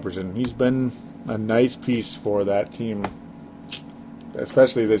Al Jefferson. He's been a nice piece for that team,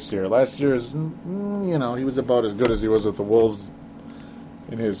 especially this year. Last year, he was about as good as he was with the Wolves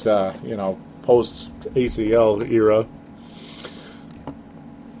in his, post-ACL era.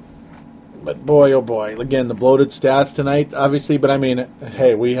 But boy, oh boy, again, the bloated stats tonight, obviously. But I mean,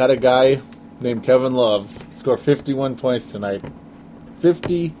 hey, we had a guy named Kevin Love score 51 points tonight.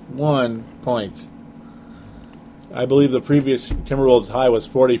 51 points. I believe the previous Timberwolves high was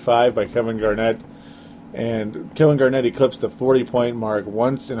 45 by Kevin Garnett. And Kevin Garnett eclipsed the 40-point mark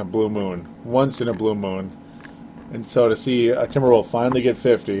once in a blue moon. And so to see a Timberwolf finally get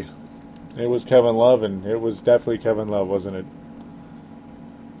 50, it was Kevin Love, and it was definitely Kevin Love, wasn't it?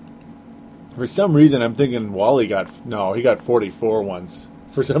 For some reason, I'm thinking Wally he got 44 once.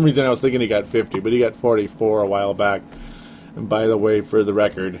 For some reason, I was thinking he got 50, but he got 44 a while back. And by the way, for the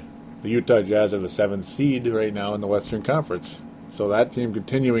record, the Utah Jazz are the 7th seed right now in the Western Conference. So that team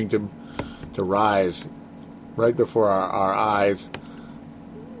continuing to rise right before our eyes.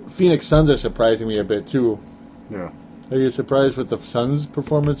 Phoenix Suns are surprising me a bit, too. Yeah. Are you surprised with the Suns'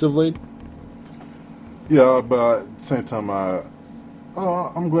 performance of late? Yeah, but at the same time,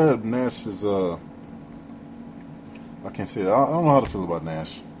 I'm glad Nash is. I can't say that. I don't know how to feel about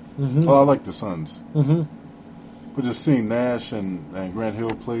Nash. Mm-hmm. I like the Suns. Mm-hmm. But just seeing Nash and Grant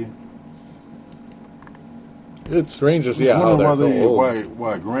Hill play, it's strange to see I was how wondering they're so old.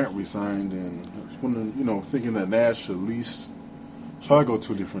 why Grant resigned, and I was wondering, thinking that Nash should at least try to go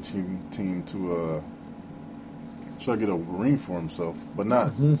to a different team to try to get a ring for himself, but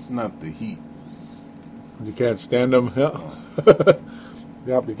not the Heat. You can't stand them. Yeah.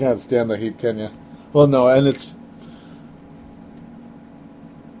 Yep, you can't stand the Heat, can you? Well, no, and it's...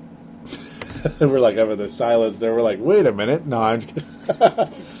 we're like having the silence there. We're like, wait a minute. No, I'm just kidding.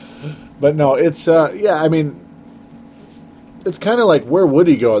 But no, it's, I mean, it's kind of like, where would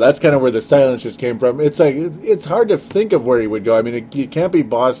he go? That's kind of where the silence just came from. It's like, it's hard to think of where he would go. I mean, it can't be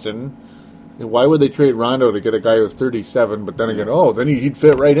Boston. Why would they trade Rondo to get a guy who's 37? But then again, then he'd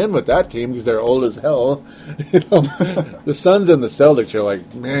fit right in with that team because they're old as hell. The Suns and the Celtics are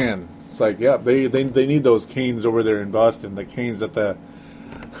like, man, it's like, yeah, they need those canes over there in Boston. The canes that the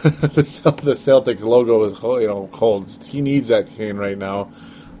Celtics logo is holds. He needs that cane right now.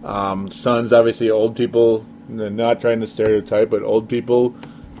 Suns, obviously, old people. Not trying to stereotype, but old people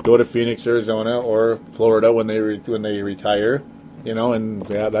go to Phoenix, Arizona, or Florida when they retire. And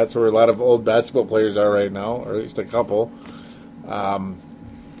yeah, that's where a lot of old basketball players are right now, or at least a couple.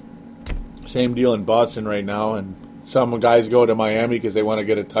 Same deal in Boston right now, and some guys go to Miami because they want to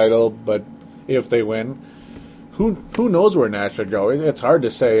get a title, but if they win, who knows where Nash should go? It's hard to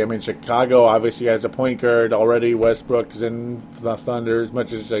say. I mean, Chicago obviously has a point guard already. Westbrook's in the Thunder. As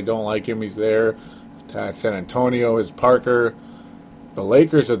much as I don't like him, he's there. San Antonio is Parker. The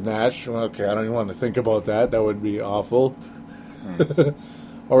Lakers with Nash. Okay, I don't even want to think about that. That would be awful.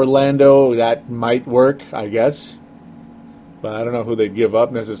 Orlando, that might work, I guess. But I don't know who they'd give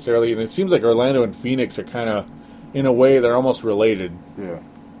up necessarily. And it seems like Orlando and Phoenix are kind of, in a way, they're almost related. Yeah.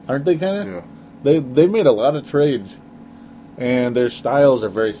 Aren't they kind of? Yeah. They've made a lot of trades. And their styles are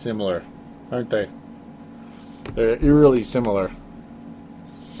very similar, aren't they? They're eerily similar.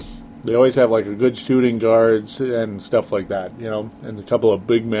 They always have like a good shooting guards and stuff like that, and a couple of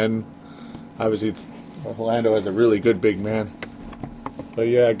big men. Obviously, Orlando has a really good big man. But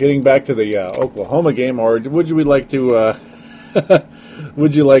yeah, getting back to the Oklahoma game, or would you like to?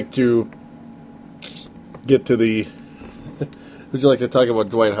 Would you like to get to the? Would you like to talk about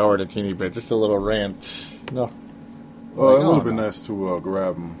Dwight Howard a teeny bit? Just a little rant. No. It would have been nice to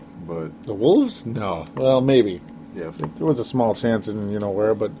grab him, but the Wolves? No. Well, maybe. Yeah, there was a small chance in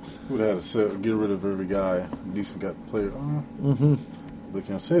where, but would have had to get rid of every guy, decent guy player. They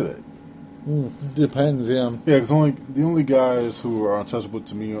can't say that. Depends, yeah. Yeah, because the only guys who are untouchable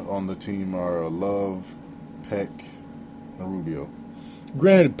to me on the team are Love, Peck, and Rubio.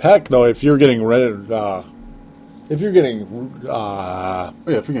 Granted, Peck though, if you're getting if you're getting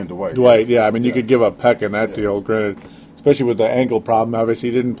Dwight, yeah. I mean, you could give up Peck in that deal. Granted, especially with the ankle problem.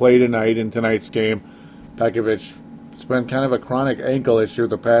 Obviously, he didn't play tonight in tonight's game. Pekovic, it's been kind of a chronic ankle issue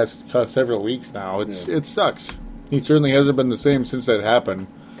the past several weeks now. It sucks. He certainly hasn't been the same since that happened.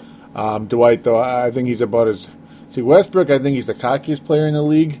 Dwight, though, I think he's about as... See, Westbrook, I think he's the cockiest player in the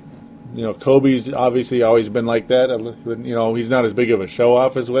league. You know, Kobe's obviously always been like that. You know, he's not as big of a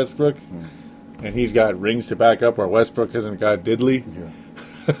show-off as Westbrook. And he's got rings to back up where Westbrook hasn't got diddly.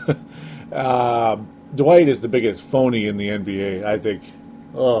 Yeah. Dwight is the biggest phony in the NBA, I think.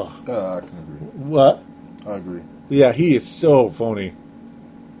 Oh. I can agree. What? I agree. Yeah, he is so phony.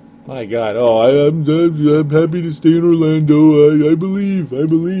 My God. Oh, I'm happy to stay in Orlando. I believe.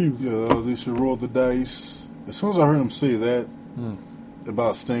 Yeah, they should roll the dice. As soon as I heard him say that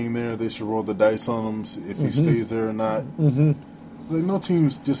about staying there, they should roll the dice on him if he stays there or not. Like, no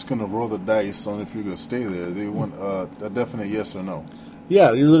team's just going to roll the dice on if you're going to stay there. They want a definite yes or no.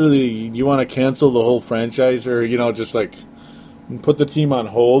 Yeah, you want to cancel the whole franchise or, you know, just like put the team on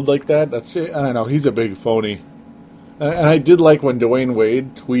hold like that. That's it. I don't know. He's a big phony. And I did like when Dwayne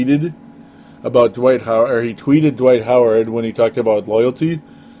Wade tweeted about Dwight Howard, or he tweeted Dwight Howard when he talked about loyalty.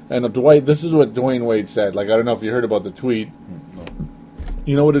 And this is what Dwayne Wade said. Like, I don't know if you heard about the tweet. No.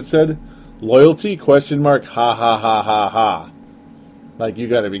 You know what it said? Loyalty, ? Ha, ha, ha, ha, ha. Like, you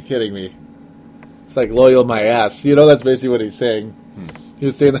got to be kidding me. It's like loyal my ass. You know, that's basically what he's saying. He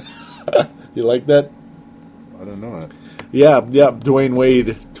was saying that. You like that? I didn't know that. Yeah. Dwayne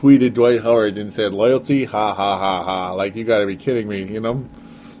Wade tweeted Dwight Howard and said, loyalty, ha, ha, ha, ha. Like, you got to be kidding me, you know?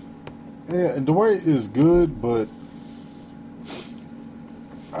 Yeah, and Dwight is good, but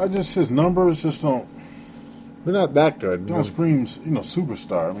his numbers just don't... They're not that good. Don't scream,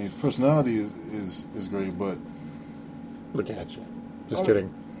 superstar. I mean, his personality is great, but... Look at you. Just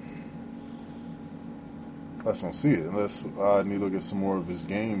kidding. I just don't see it unless I need to look at some more of his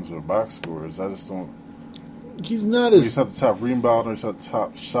games or box scores. I just don't... He's not as... He's not the top rebounder. He's not the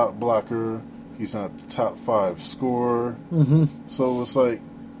top shot blocker. He's not the top 5 scorer. So it's like...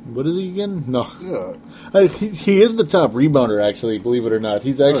 What is he again? No. Yeah. He is the top rebounder, actually, believe it or not.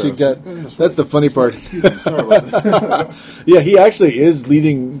 He's actually got... That's the funny part. Excuse me. Sorry about that. Yeah, he actually is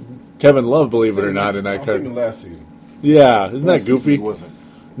leading Kevin Love, believe it or not, in that I'm card. thinking last season. Yeah, isn't that goofy? He wasn't.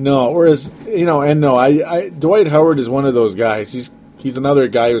 No, whereas, Dwight Howard is one of those guys. He's another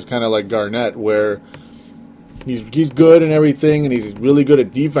guy who's kind of like Garnett, where he's good and everything, and he's really good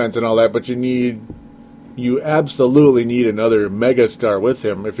at defense and all that, but you absolutely need another megastar with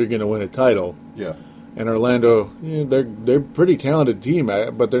him if you're going to win a title. Yeah. And Orlando, they're a pretty talented team,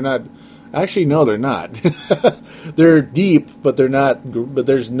 but they're not. Actually, no, they're not. They're deep, but they're not. But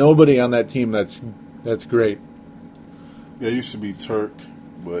there's nobody on that team that's great. Yeah, it used to be Turk,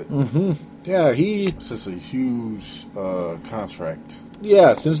 but Yeah, it's just a huge contract.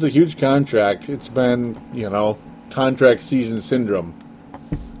 Yeah, since the huge contract, it's been contract season syndrome.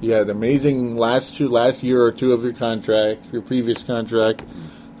 You had amazing last year or two of your contract, your previous contract.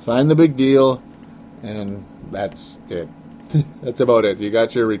 Sign the big deal, and that's it. That's about it. You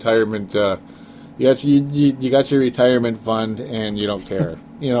got your retirement. You got your retirement fund, and you don't care.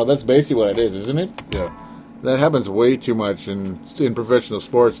 That's basically what it is, isn't it? Yeah. That happens way too much in professional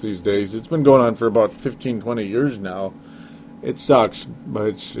sports these days. It's been going on for about 15, 20 years now. It sucks, but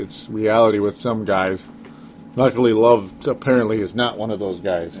it's reality with some guys. Luckily, Love apparently is not one of those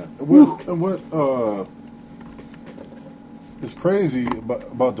guys. Yeah. What is crazy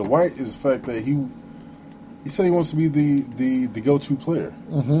about Dwight is the fact that he said he wants to be the go-to player.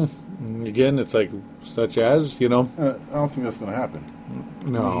 Again, it's like such as, I don't think that's going to happen.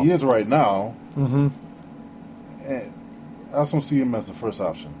 No. I mean, he is right now. And I just don't see him as the first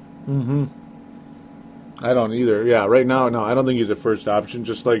option. I don't either. Yeah, right now, no, I don't think he's a first option.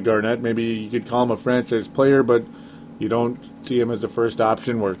 Just like Garnett, maybe you could call him a franchise player, but you don't see him as the first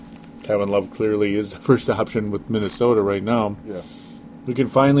option, where Kevin Love clearly is the first option with Minnesota right now. Yeah. We can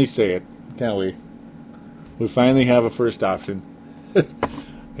finally say it, can't we? We finally have a first option.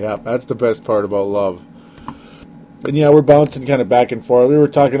 Yeah, that's the best part about Love. And yeah, we're bouncing kind of back and forth. We were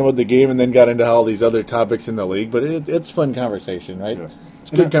talking about the game and then got into all these other topics in the league, but it's fun conversation, right? Yeah. It's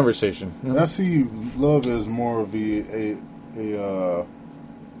good conversation. And I see Love as more of it's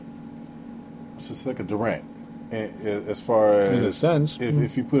just like a Durant, as far as in a sense.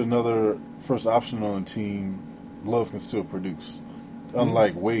 If you put another first option on a team, Love can still produce,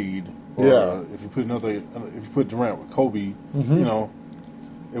 unlike Wade. Or if you put Durant with Kobe,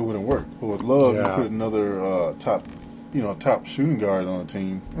 it wouldn't work. But with Love, you put another top shooting guard on a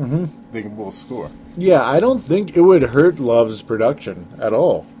team, they can both score. Yeah, I don't think it would hurt Love's production at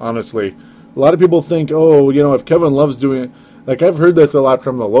all, honestly. A lot of people think, if Kevin Love's doing it, like I've heard this a lot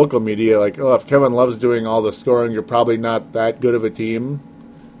from the local media, like, if Kevin Love's doing all the scoring, you're probably not that good of a team.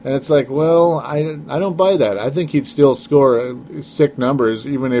 And it's like, well, I don't buy that. I think he'd still score sick numbers,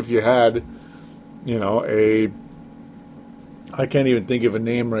 even if you had, a I can't even think of a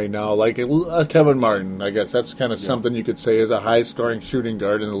name right now. Like Kevin Martin, I guess that's kind of something you could say is a high-scoring shooting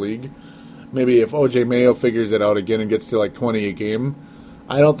guard in the league. Maybe if O.J. Mayo figures it out again and gets to like 20 a game,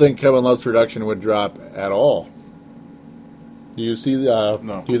 I don't think Kevin Love's production would drop at all. Do you see?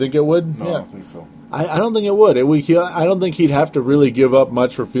 No. Do you think it would? No, I don't think so. I don't think it would. I don't think he'd have to really give up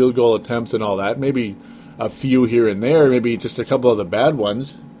much for field goal attempts and all that. Maybe a few here and there. Maybe just a couple of the bad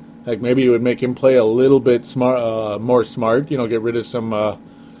ones. Like maybe it would make him play a little bit more smart. Get rid of some,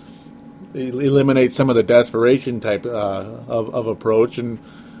 eliminate some of the desperation type of approach, and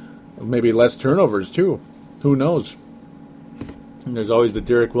maybe less turnovers too. Who knows? And there's always the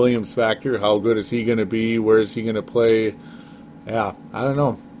Derek Williams factor. How good is he going to be? Where is he going to play? Yeah, I don't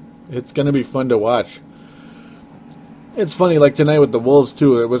know. It's going to be fun to watch. It's funny, like tonight with the Wolves,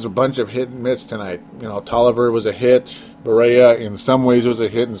 too, it was a bunch of hit and miss tonight. Tolliver was a hit. Berea, in some ways, was a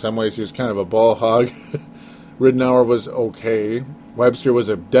hit. In some ways, he was kind of a ball hog. Ridenour was okay. Webster was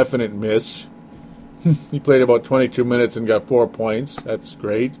a definite miss. He played about 22 minutes and got 4 points. That's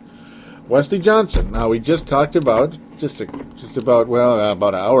great. Wesley Johnson. Now, we just talked about,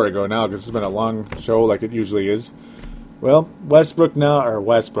 about an hour ago now, because it's been a long show like it usually is. Well, Wesley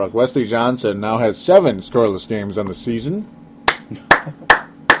Johnson now has 7 scoreless games on the season.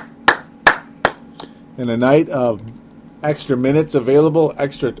 In a night of extra minutes available,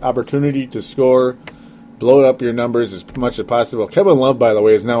 extra opportunity to score, blow up your numbers as much as possible. Kevin Love, by the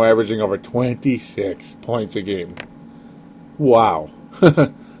way, is now averaging over 26 points a game. Wow.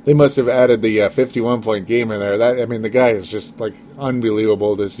 They must have added the 51-point game in there. The guy is just like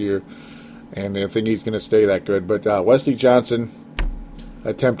unbelievable this year. And I think he's going to stay that good. But Wesley Johnson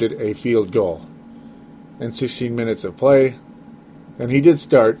attempted a field goal in 16 minutes of play. And he did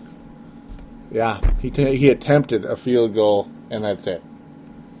start. Yeah, he attempted a field goal, and that's it.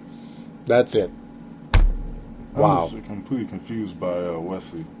 That's it. Wow. I'm just completely confused by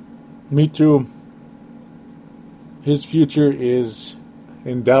Wesley. Me too. His future is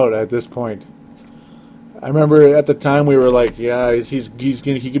in doubt at this point. I remember at the time we were like, yeah, he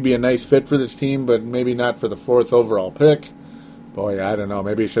could be a nice fit for this team, but maybe not for the 4th overall pick. Boy, I don't know.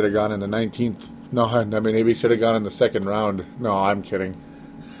 Maybe he should have gone in the 19th. No, maybe he should have gone in the 2nd round. No, I'm kidding.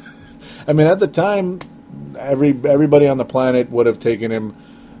 At the time, everybody on the planet would have taken him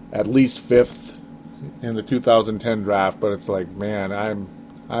at least 5th in the 2010 draft. But it's like, man,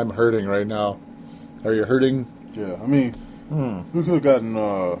 I'm hurting right now. Are you hurting? Yeah, we could have gotten.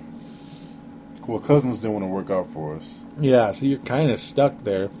 Cousins didn't want to work out for us. Yeah, so you're kind of stuck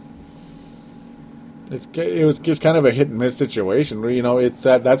there. It was just kind of a hit and miss situation where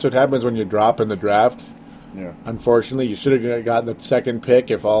that's what happens when you drop in the draft. Yeah. Unfortunately, you should have gotten the 2nd pick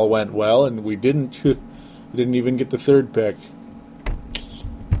if all went well, and we didn't. We didn't even get the 3rd pick.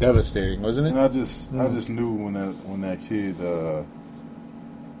 Devastating, wasn't it? And I just knew when that kid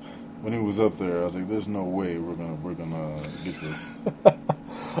when he was up there, I was like, "There's no way we're gonna get this."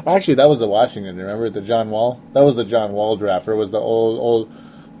 Actually, that was the Washington. Remember the John Wall? That was the John Wall draft. It was the old.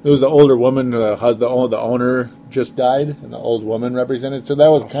 It was the older woman. The owner just died, and the old woman represented. So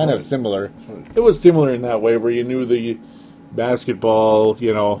that was kind of similar. Right. It was similar in that way, where you knew the basketball,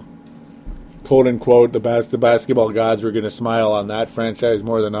 quote unquote, the basketball gods were going to smile on that franchise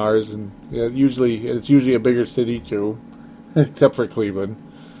more than ours, and it's usually a bigger city too, except for Cleveland.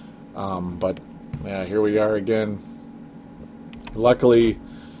 But yeah, here we are again. Luckily,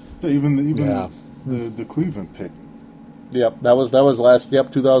 even the Cleveland pick. Yep, that was last.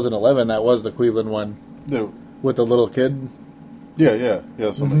 Yep, 2011. That was the Cleveland one. Yeah. With the little kid. Yeah.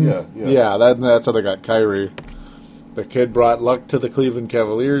 Something. Mm-hmm. Yeah. That's how they got Kyrie. The kid brought luck to the Cleveland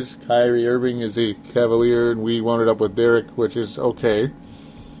Cavaliers. Kyrie Irving is a Cavalier, and we wound up with Derek, which is okay.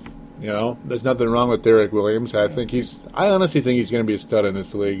 There's nothing wrong with Derek Williams. I honestly think he's going to be a stud in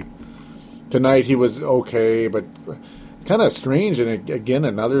this league. Tonight he was okay, but it's kind of strange. And again,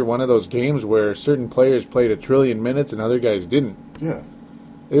 another one of those games where certain players played 1 trillion minutes and other guys didn't. Yeah.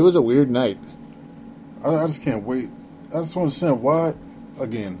 It was a weird night. I just can't wait. I just don't understand why.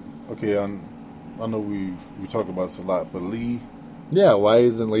 Again, okay, I know we talk about this a lot, but Lee. Yeah, why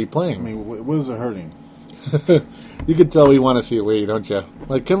isn't Lee playing? What is it hurting? You can tell we want to see Lee, don't you?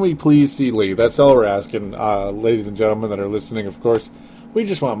 Like, can we please see Lee? That's all we're asking, ladies and gentlemen that are listening, of course. We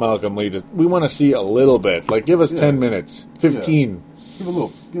just want Malcolm Lee we want to see a little bit. Like, give us 10 minutes, 15. Yeah. Give a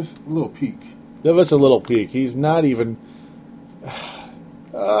little peek. Give us a little peek. He's not even...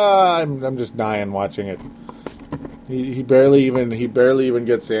 I'm just dying watching it. He barely even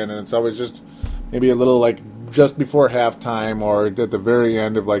gets in, and it's always just maybe a little like just before halftime or at the very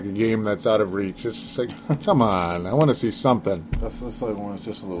end of like a game that's out of reach. It's just like, come on, I want to see something. That's what I want. It's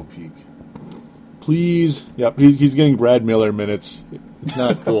just a little peek. Please. Yep, he's getting Brad Miller minutes. It's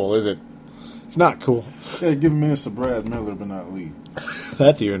not cool, is it? It's not cool. Yeah, give minutes to Brad Miller, but not Lee.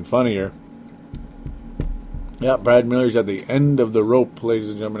 That's even funnier. Yep, Brad Miller's at the end of the rope, ladies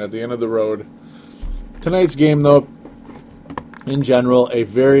and gentlemen, at the end of the road. Tonight's game, though, in general, a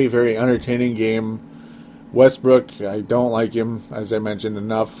very, very entertaining game. Westbrook, I don't like him, as I mentioned,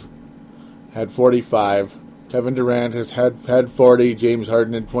 enough. Had 45. Kevin Durant has had 40. James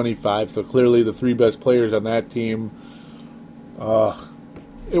Harden had 25. So clearly the three best players on that team.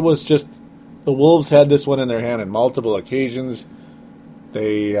 It was just the Wolves had this one in their hand on multiple occasions.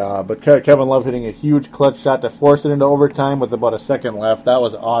 But Kevin Love hitting a huge clutch shot to force it into overtime with about a second left. That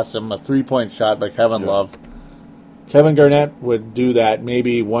was awesome. A 3-point shot by Kevin Love. Kevin Garnett would do that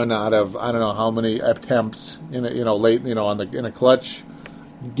maybe one out of I don't know how many attempts in a clutch.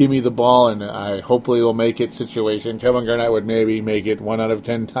 Give me the ball and I hopefully will make it situation. Kevin Garnett would maybe make it 1 out of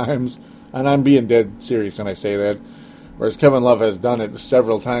 10 times, and I'm being dead serious when I say that. Whereas Kevin Love has done it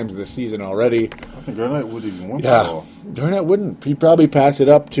several times this season already. I think Garnett wouldn't even want the ball. Garnett wouldn't. He'd probably pass it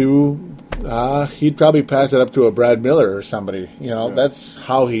up to a Brad Miller or somebody. That's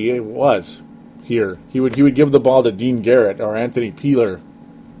how he was here. He would give the ball to Dean Garrett or Anthony Peeler,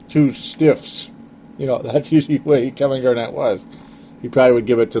 two stiffs. That's usually the way Kevin Garnett was. He probably would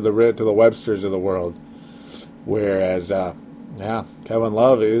give it to the Websters of the world. Whereas, Kevin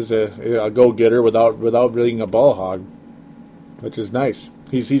Love is a go-getter without being a ball hog, which is nice.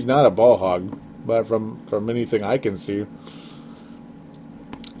 He's not a ball hog, but from anything I can see.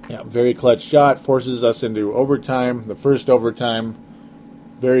 Yeah, very clutch shot, forces us into overtime. The first overtime,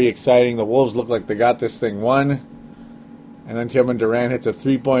 very exciting. The Wolves look like they got this thing won. And then Kevin Durant hits a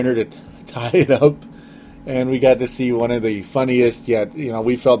three-pointer to tie it up. And we got to see one of the funniest, yet,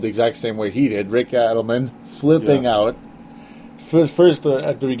 we felt the exact same way he did. Rick Adelman flipping out. First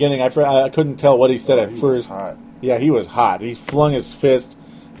at the beginning, I couldn't tell what he said at first. Was hot. Yeah, he was hot. He flung his fist.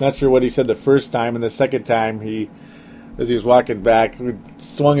 Not sure what he said the first time. And the second time, as he was walking back,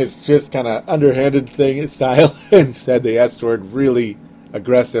 swung his fist kind of underhanded thing style and said the S word really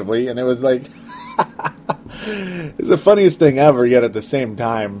aggressively. And it was like, it's the funniest thing ever, yet at the same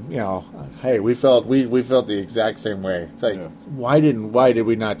time, hey, we felt the exact same way. It's like, why did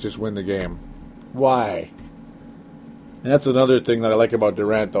we not just win the game? Why? And that's another thing that I like about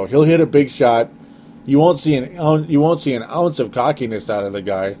Durant, though. He'll hit a big shot. You won't see an ounce of cockiness out of the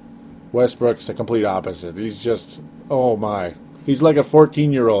guy. Westbrook's the complete opposite. He's just, oh my, he's like a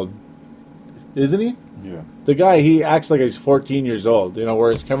 14-year-old, isn't he? Yeah. The guy, he acts like he's 14 years old.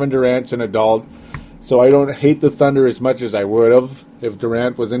 Whereas Kevin Durant's an adult. So I don't hate the Thunder as much as I would have. If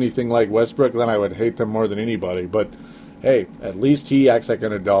Durant was anything like Westbrook, then I would hate them more than anybody. But, hey, at least he acts like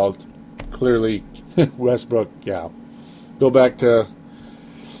an adult. Clearly, Westbrook, Go back to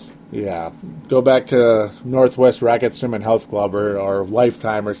Northwest Racket Swim and Health Club or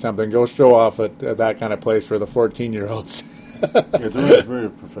Lifetime or something. Go show off at that kind of place for the 14-year-olds. Durant's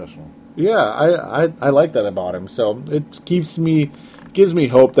very professional. Yeah, I like that about him. So it gives me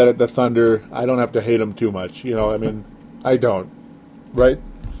hope that at the Thunder, I don't have to hate them too much. I don't. Right?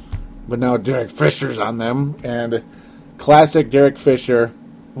 But now Derek Fisher's on them, and classic Derek Fisher.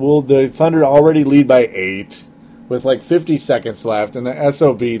 The Thunder already lead by 8 with like 50 seconds left, and the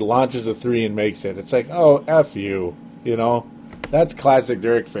SOB launches a 3 and makes it. It's like, oh, F you. That's classic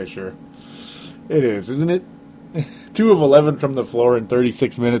Derek Fisher. It is, isn't it? 2 of 11 from the floor in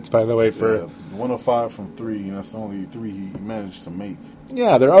 36 minutes, by the way. 1 of 5 from 3, and that's the only 3 he managed to make.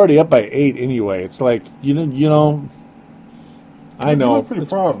 Yeah, they're already up by 8 anyway. It's like, I know. He was pretty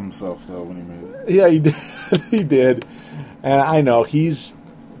proud of himself, though, when he made it. Yeah, he did. He did. And I know,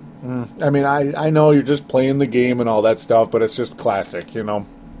 I know you're just playing the game and all that stuff, but it's just classic,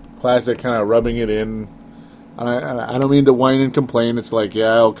 Classic kind of rubbing it in. I don't mean to whine and complain. It's like,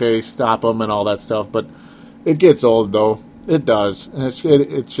 yeah, okay, stop them and all that stuff, but it gets old, though. It does. And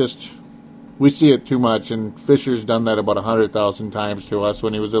it's just, we see it too much, and Fisher's done that about 100,000 times to us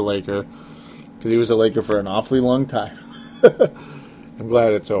when he was a Laker, because he was a Laker for an awfully long time. I'm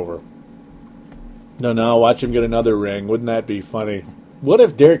glad it's over. No, watch him get another ring. Wouldn't that be funny? What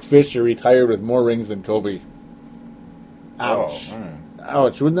if Derek Fisher retired with more rings than Kobe? Ouch. Oh, man.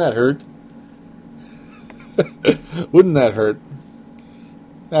 Ouch. Wouldn't that hurt? Wouldn't that hurt?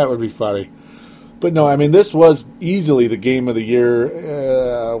 That would be funny. But no, this was easily the game of the year,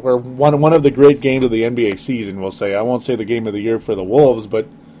 or one of the great games of the NBA season, we'll say. I won't say the game of the year for the Wolves, but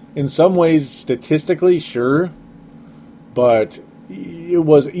in some ways, statistically, sure. But it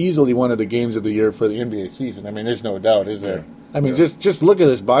was easily one of the games of the year for the NBA season. There's no doubt, is there? Just look at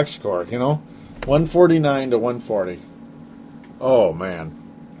this box score, 149 to 140. Oh, man.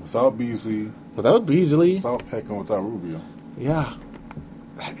 Without Beasley, Without Beasley. Without Peck and without Rubio. Yeah.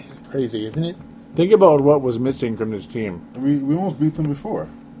 That is crazy, isn't it? Think about what was missing from this team. We almost beat them before.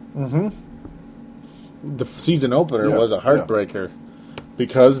 Mm-hmm. The season opener was a heartbreaker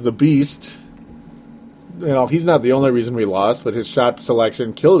because the Beast, he's not the only reason we lost, but his shot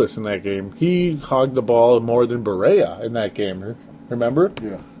selection killed us in that game. He hogged the ball more than Barea in that game. Remember?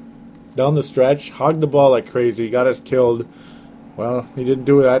 Yeah. Down the stretch, hogged the ball like crazy, got us killed. Well, he didn't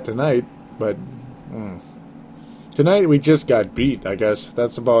do that tonight, but tonight we just got beat, I guess.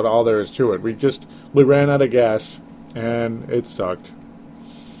 That's about all there is to it. We ran out of gas, and it sucked.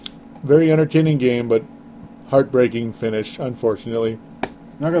 Very entertaining game, but heartbreaking finish, unfortunately.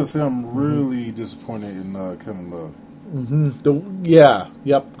 I gotta say, I'm really disappointed in Kevin Love. Mm-hmm.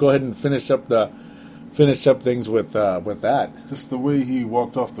 Yep. Go ahead and finish up things with that. Just the way he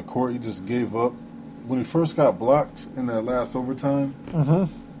walked off the court, he just gave up. When he first got blocked in that last overtime, the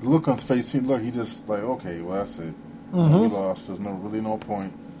look on his face seemed like he just like, okay, well that's it. We lost. There's really no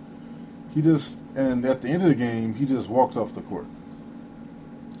point. And at the end of the game, he just walked off the court.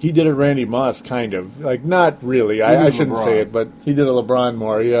 He did a Randy Moss kind of, like, not really. I shouldn't say it, but he did a LeBron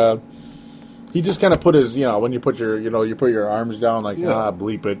more. Yeah, he just kind of put his, when you put your arms down, like,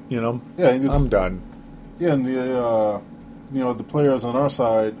 bleep it, Yeah, I'm done. Yeah, and the players on our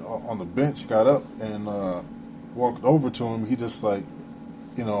side on the bench got up and walked over to him. He just like,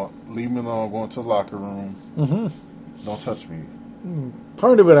 leave me alone. Going to the locker room. Mm-hmm. Don't touch me.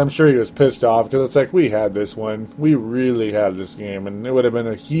 Part of it, I'm sure he was pissed off because it's like, we had this one. We really had this game, and it would have been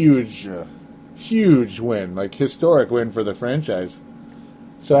a huge win, like historic win for the franchise.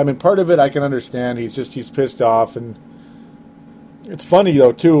 So, I mean, part of it I can understand. He's pissed off, and it's funny,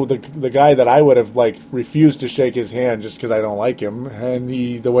 though, too, the guy that I would have, like, refused to shake his hand just because I don't like him, and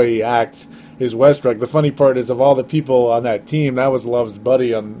the way he acts is Westbrook. The funny part is, of all the people on that team, that was Love's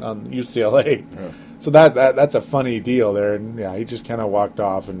buddy on UCLA. Yeah. So that's a funny deal there, and he just kind of walked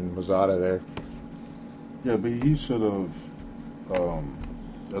off and was out of there. Yeah, but he should have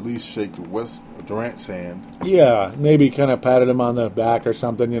at least shake Durant's hand. Yeah, maybe kind of patted him on the back or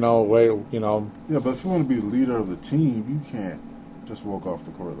something. Yeah, but if you want to be the leader of the team, you can't just walk off the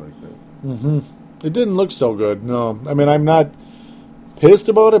court like that. Mm-hmm. It didn't look so good. No, I mean, I'm not pissed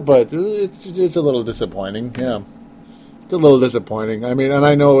about it, but it's a little disappointing. Yeah. A little disappointing. I mean, and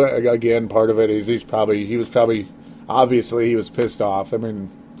I know, again, part of it is he was pissed off. I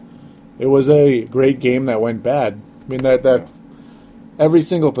mean, it was a great game that went bad. I mean, that every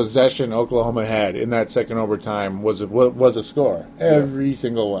single possession Oklahoma had in that second overtime was a score. Every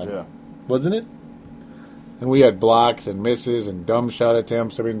single one. Yeah. Wasn't it? And we had blocks and misses and dumb shot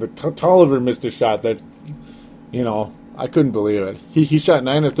attempts. I mean, Tolliver missed a shot that, I couldn't believe it. He shot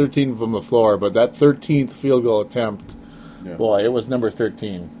 9 of 13 from the floor, but that 13th field goal attempt, boy, it was number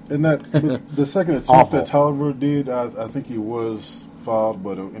 13. And the second attempt that Tolliver did, I think he was fouled,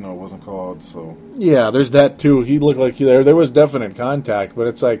 but it wasn't called. So there's that too. He looked like there was definite contact, but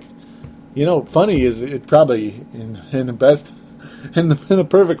it's like, funny is it probably in the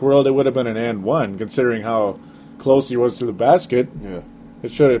perfect world it would have been an and one, considering how close he was to the basket. Yeah,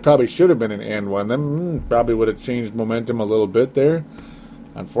 it probably should have been an and one. Then probably would have changed momentum a little bit there.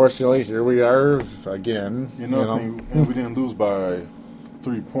 Unfortunately, here we are again. And we didn't lose by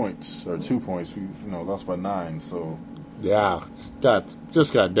 3 points or 2 points. We lost by 9. So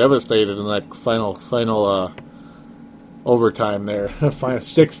just got devastated in that final overtime there.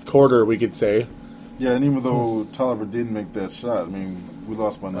 Sixth quarter, we could say. Yeah, and even though Tolliver didn't make that shot, I mean, we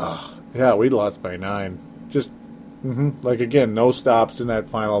lost by 9. We lost by 9. Just again, no stops in that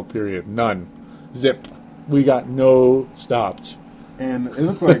final period. None. Zip. We got no stops. And it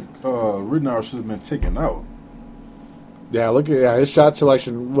looked like Ridnour should have been taken out. Yeah, his shot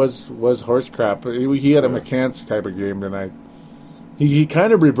selection was horse crap. He had a McCants type of game tonight. He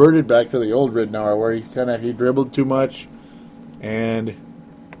kind of reverted back to the old Ridnour where he dribbled too much and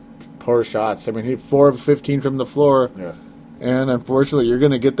poor shots. I mean, he 4 of 15 from the floor. Yeah. And unfortunately, you're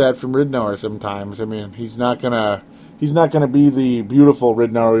going to get that from Ridnour sometimes. I mean, he's not going to be the beautiful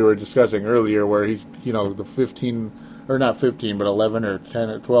Ridnour we were discussing earlier where he's, the 15 or not 15, but 11 or 10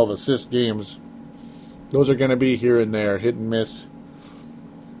 or 12 assist games. Those are going to be here and there, hit and miss.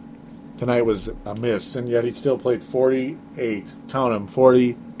 Tonight was a miss, and yet he still played 48, count them,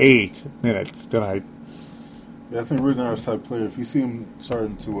 48 minutes tonight. Yeah, I think Ridnour's type player, if you see him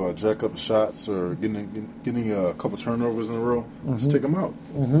starting to jack up shots or getting a couple turnovers in a row, just take him out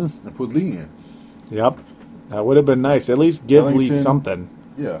and put Lee in. Yep, that would have been nice. At least give Lee something.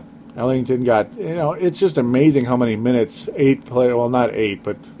 Yeah. Ellington got, it's just amazing how many minutes 8 players, well, not 8,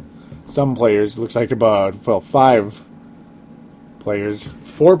 but some players, looks like about, 5 players.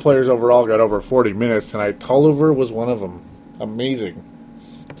 4 players overall got over 40 minutes tonight. Tolliver was one of them. Amazing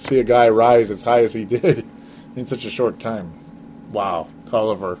to see a guy rise as high as he did in such a short time. Wow,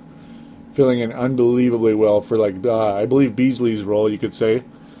 Tolliver filling in unbelievably well for I believe Beasley's role, you could say.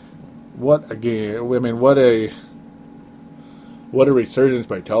 What a game! I mean, what a resurgence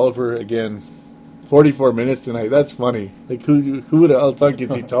by Tolliver again. 44 minutes tonight. That's funny. Like who would have thought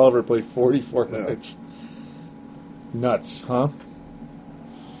you'd see Tolliver play 44 minutes? Nuts, huh?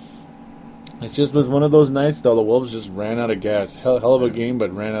 It just was one of those nights, though. The Wolves just ran out of gas. Hell of a game,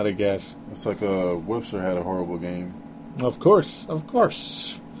 but ran out of gas. It's like Webster had a horrible game. Of course.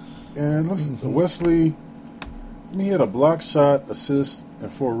 And listen, Wesley, he had a block shot, assist,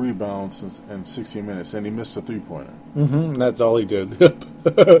 and 4 rebounds in 16 minutes, and he missed a 3-pointer. Mm-hmm. That's all he did.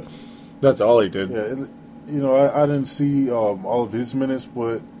 That's all he did. Yeah, I didn't see all of his minutes,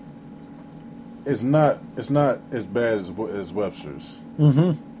 but it's not as bad as Webster's.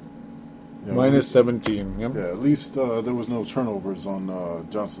 Mm-hmm. Minus 17. Yep. Yeah, at least there was no turnovers on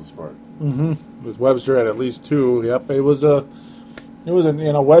Johnson's part. Mm-hmm. With Webster had at least 2. Yep, it was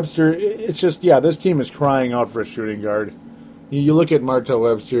Webster. It's just this team is crying out for a shooting guard. You look at Martell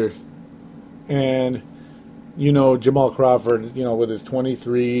Webster, and Jamal Crawford, with his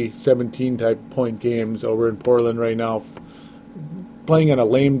 23-17 type point games over in Portland right now, playing in a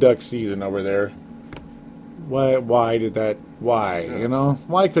lame duck season over there. Why did that? Why? Yeah.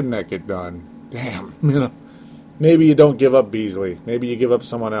 Why couldn't that get done? Damn, Maybe you don't give up Beasley. Maybe you give up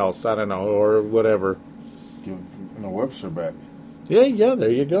someone else. I don't know, or whatever. Give Webster back. Yeah,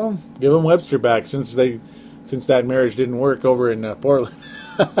 there you go. Give him Webster back since that marriage didn't work over in Portland.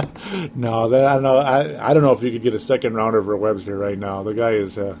 No, I don't know. I don't know if you could get a second rounder for Webster right now. The guy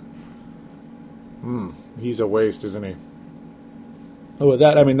is, he's a waste, isn't he? Oh, with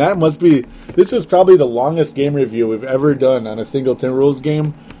that, that must be. This is probably the longest game review we've ever done on a single Timberwolves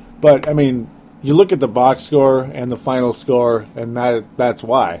game. But you look at the box score and the final score, and that's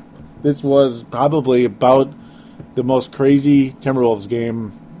why. This was probably about the most crazy Timberwolves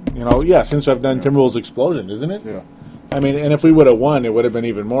game, since I've done Timberwolves Explosion, isn't it? Yeah. And if we would have won, it would have been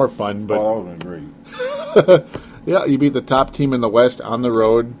even more fun. But that would have been great. Yeah, you beat the top team in the West on the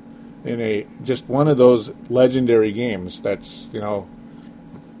road in just one of those legendary games. That's,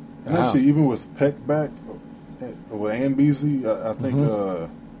 And actually, even with Peck back, and Beasley, I think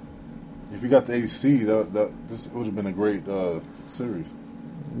if you got the AC, this would have been a great series.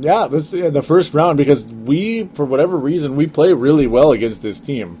 Yeah, the first round, because we, for whatever reason, we play really well against this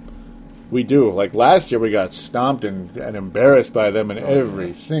team. We do. Like last year, we got stomped and embarrassed by them in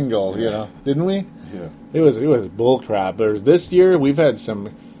every single, didn't we? Yeah. It was bull crap. This year, we've had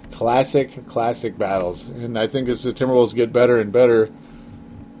some classic battles, and I think as the Timberwolves get better and better,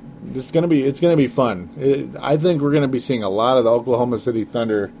 it's gonna be fun. I think we're gonna be seeing a lot of the Oklahoma City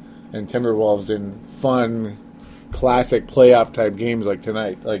Thunder and Timberwolves in fun, classic playoff type games like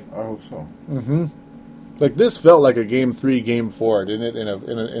tonight. Like I hope so. Mm-hmm. Like this felt like a Game 3, Game 4, didn't it?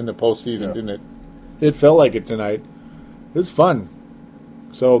 In the postseason, didn't it? It felt like it tonight. It was fun.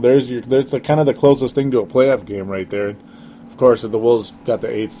 So there's the kind of the closest thing to a playoff game right there. Of course, if the Wolves got the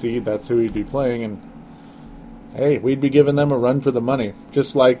 8th seed, that's who we'd be playing, and hey, we'd be giving them a run for the money,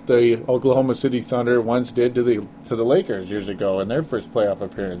 just like the Oklahoma City Thunder once did to the Lakers years ago in their first playoff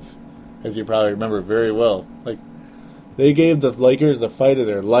appearance, as you probably remember very well. Like they gave the Lakers the fight of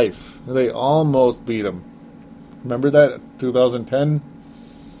their life. They almost beat them. Remember that 2010,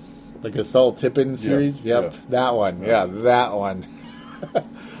 the Gasol Tippin series? Yep, that one. Yeah, that one.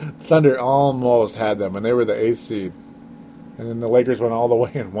 Thunder almost had them, and they were the 8th seed. And then the Lakers went all the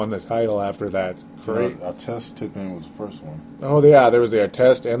way and won the title after that. Great. Artest Tippin was the first one. Oh, yeah, there was the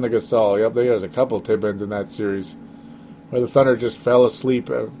Artest and the Gasol. Yep, there was a couple Tippins in that series where the Thunder just fell asleep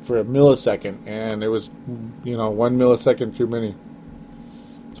for a millisecond, and it was, 1 millisecond too many.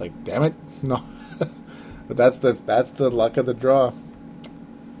 It's like, damn it. No. But that's the luck of the draw.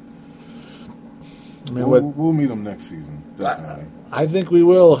 We'll meet them next season, definitely. I think we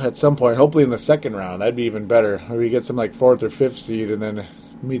will at some point, hopefully in the second round. That'd be even better. Or we get some 4th or 5th seed and then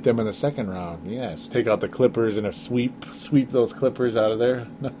meet them in the second round. Yes, take out the Clippers in a sweep those Clippers out of there,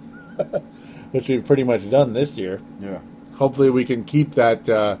 which we've pretty much done this year. Yeah. Hopefully we can keep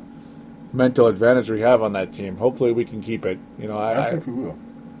that mental advantage we have on that team. Hopefully we can keep it. I think we will.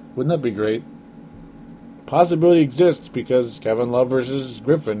 Wouldn't that be great? Possibility exists because Kevin Love versus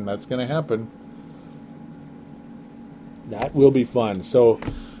Griffin. That's going to happen. That will be fun. So,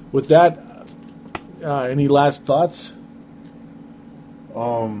 with that, any last thoughts?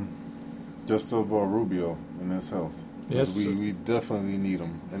 Just about Rubio and his health. Yes, we definitely need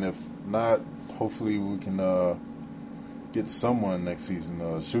him, and if not, hopefully we can get someone next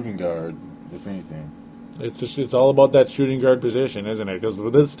season, shooting guard, if anything. It's all about that shooting guard position, isn't it? Because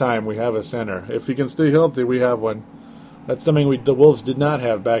with this time we have a center. If he can stay healthy, we have one. That's something the Wolves did not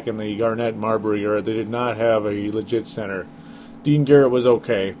have back in the Garnett Marbury era. They did not have a legit center. Dean Garrett was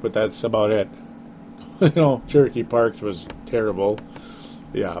okay, but that's about it. Cherokee Parks was terrible.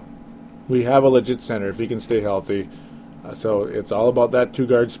 Yeah, we have a legit center if he can stay healthy. So it's all about that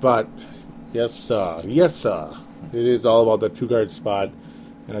two-guard spot. Yes, sir. Yes, sir. It is all about that two-guard spot.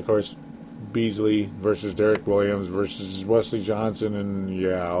 And, of course, Beasley versus Derek Williams versus Wesley Johnson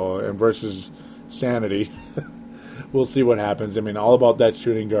and versus Sanity. We'll see what happens. I mean, all about that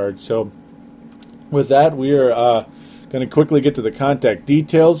shooting guard. So with that, we are going to quickly get to the contact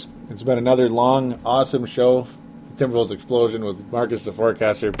details. It's been another long, awesome show. Timberwolves Explosion with Marcus the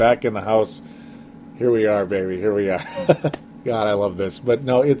Forecaster back in the house. Here we are, baby. Here we are. God, I love this. But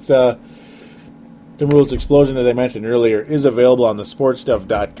no, it's Timberwolves Explosion, as I mentioned earlier, is available on the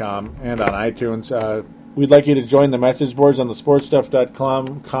sportstuff.com and on iTunes. We'd like you to join the message boards on the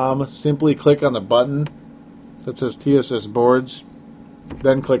sportstuff.com. Simply click on the button that says TSS Boards.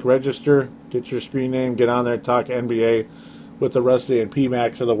 Then click register. Get your screen name. Get on there. Talk NBA with the Rusty and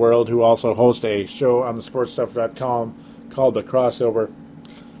PMAX of the world, who also host a show on the sportstuff.com called The Crossover.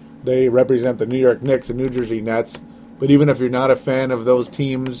 They represent the New York Knicks and New Jersey Nets. But even if you're not a fan of those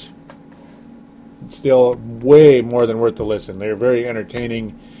teams, it's still way more than worth the listen. They're very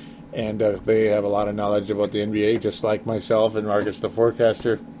entertaining, and they have a lot of knowledge about the NBA, just like myself and Marcus the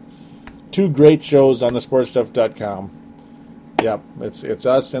Forecaster. Two great shows on the sportstuff.com. Yep, it's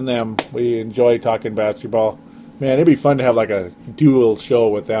us and them. We enjoy talking basketball. Man, it'd be fun to have like a dual show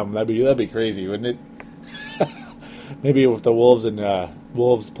with them. That'd be crazy, wouldn't it? Maybe if the Wolves and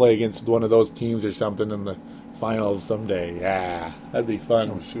Wolves play against one of those teams or something in the finals someday. Yeah, that'd be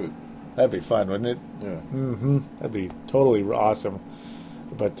fun. Oh, shoot. That'd be fun, wouldn't it? Yeah. Mm-hmm. That'd be totally awesome.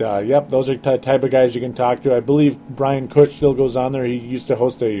 But, yep, those are the type of guys you can talk to. I believe Brian Cush still goes on there. He used to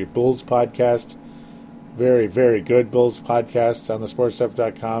host a Bulls podcast. Very, very good Bulls podcast on the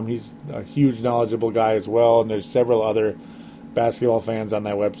sportstuff.com. He's a huge, knowledgeable guy as well, and there's several other basketball fans on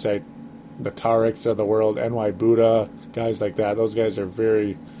that website. The Tariks of the world, NY Buddha, guys like that. Those guys are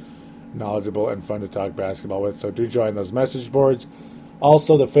very knowledgeable and fun to talk basketball with, so do join those message boards.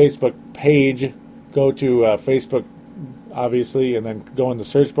 Also, the Facebook page. Go to Facebook, obviously, and then go in the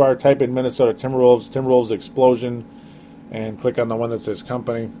search bar, type in Minnesota Timberwolves Explosion, and click on the one that says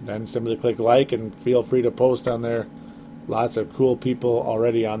company. Then simply click like and feel free to post on there. Lots of cool people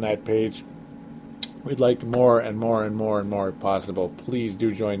already on that page. We'd like more and more and more and more if possible. Please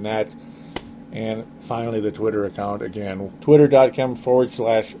do join that. And finally, the Twitter account again,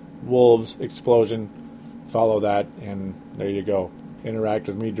 twitter.com/Wolves Explosion. Follow that, and there you go. Interact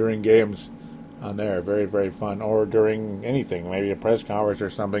with me during games on there. Very, very fun. Or during anything, maybe a press conference or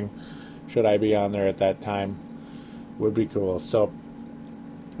something. Should I be on there at that time? Would be cool. So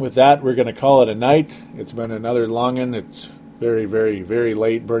with that, we're going to call it a night. It's been another longin'. It's very, very, very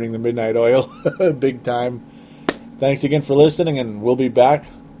late, burning the midnight oil. Big time. Thanks again for listening, and we'll be back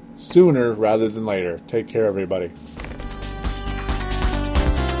sooner rather than later. Take care, everybody.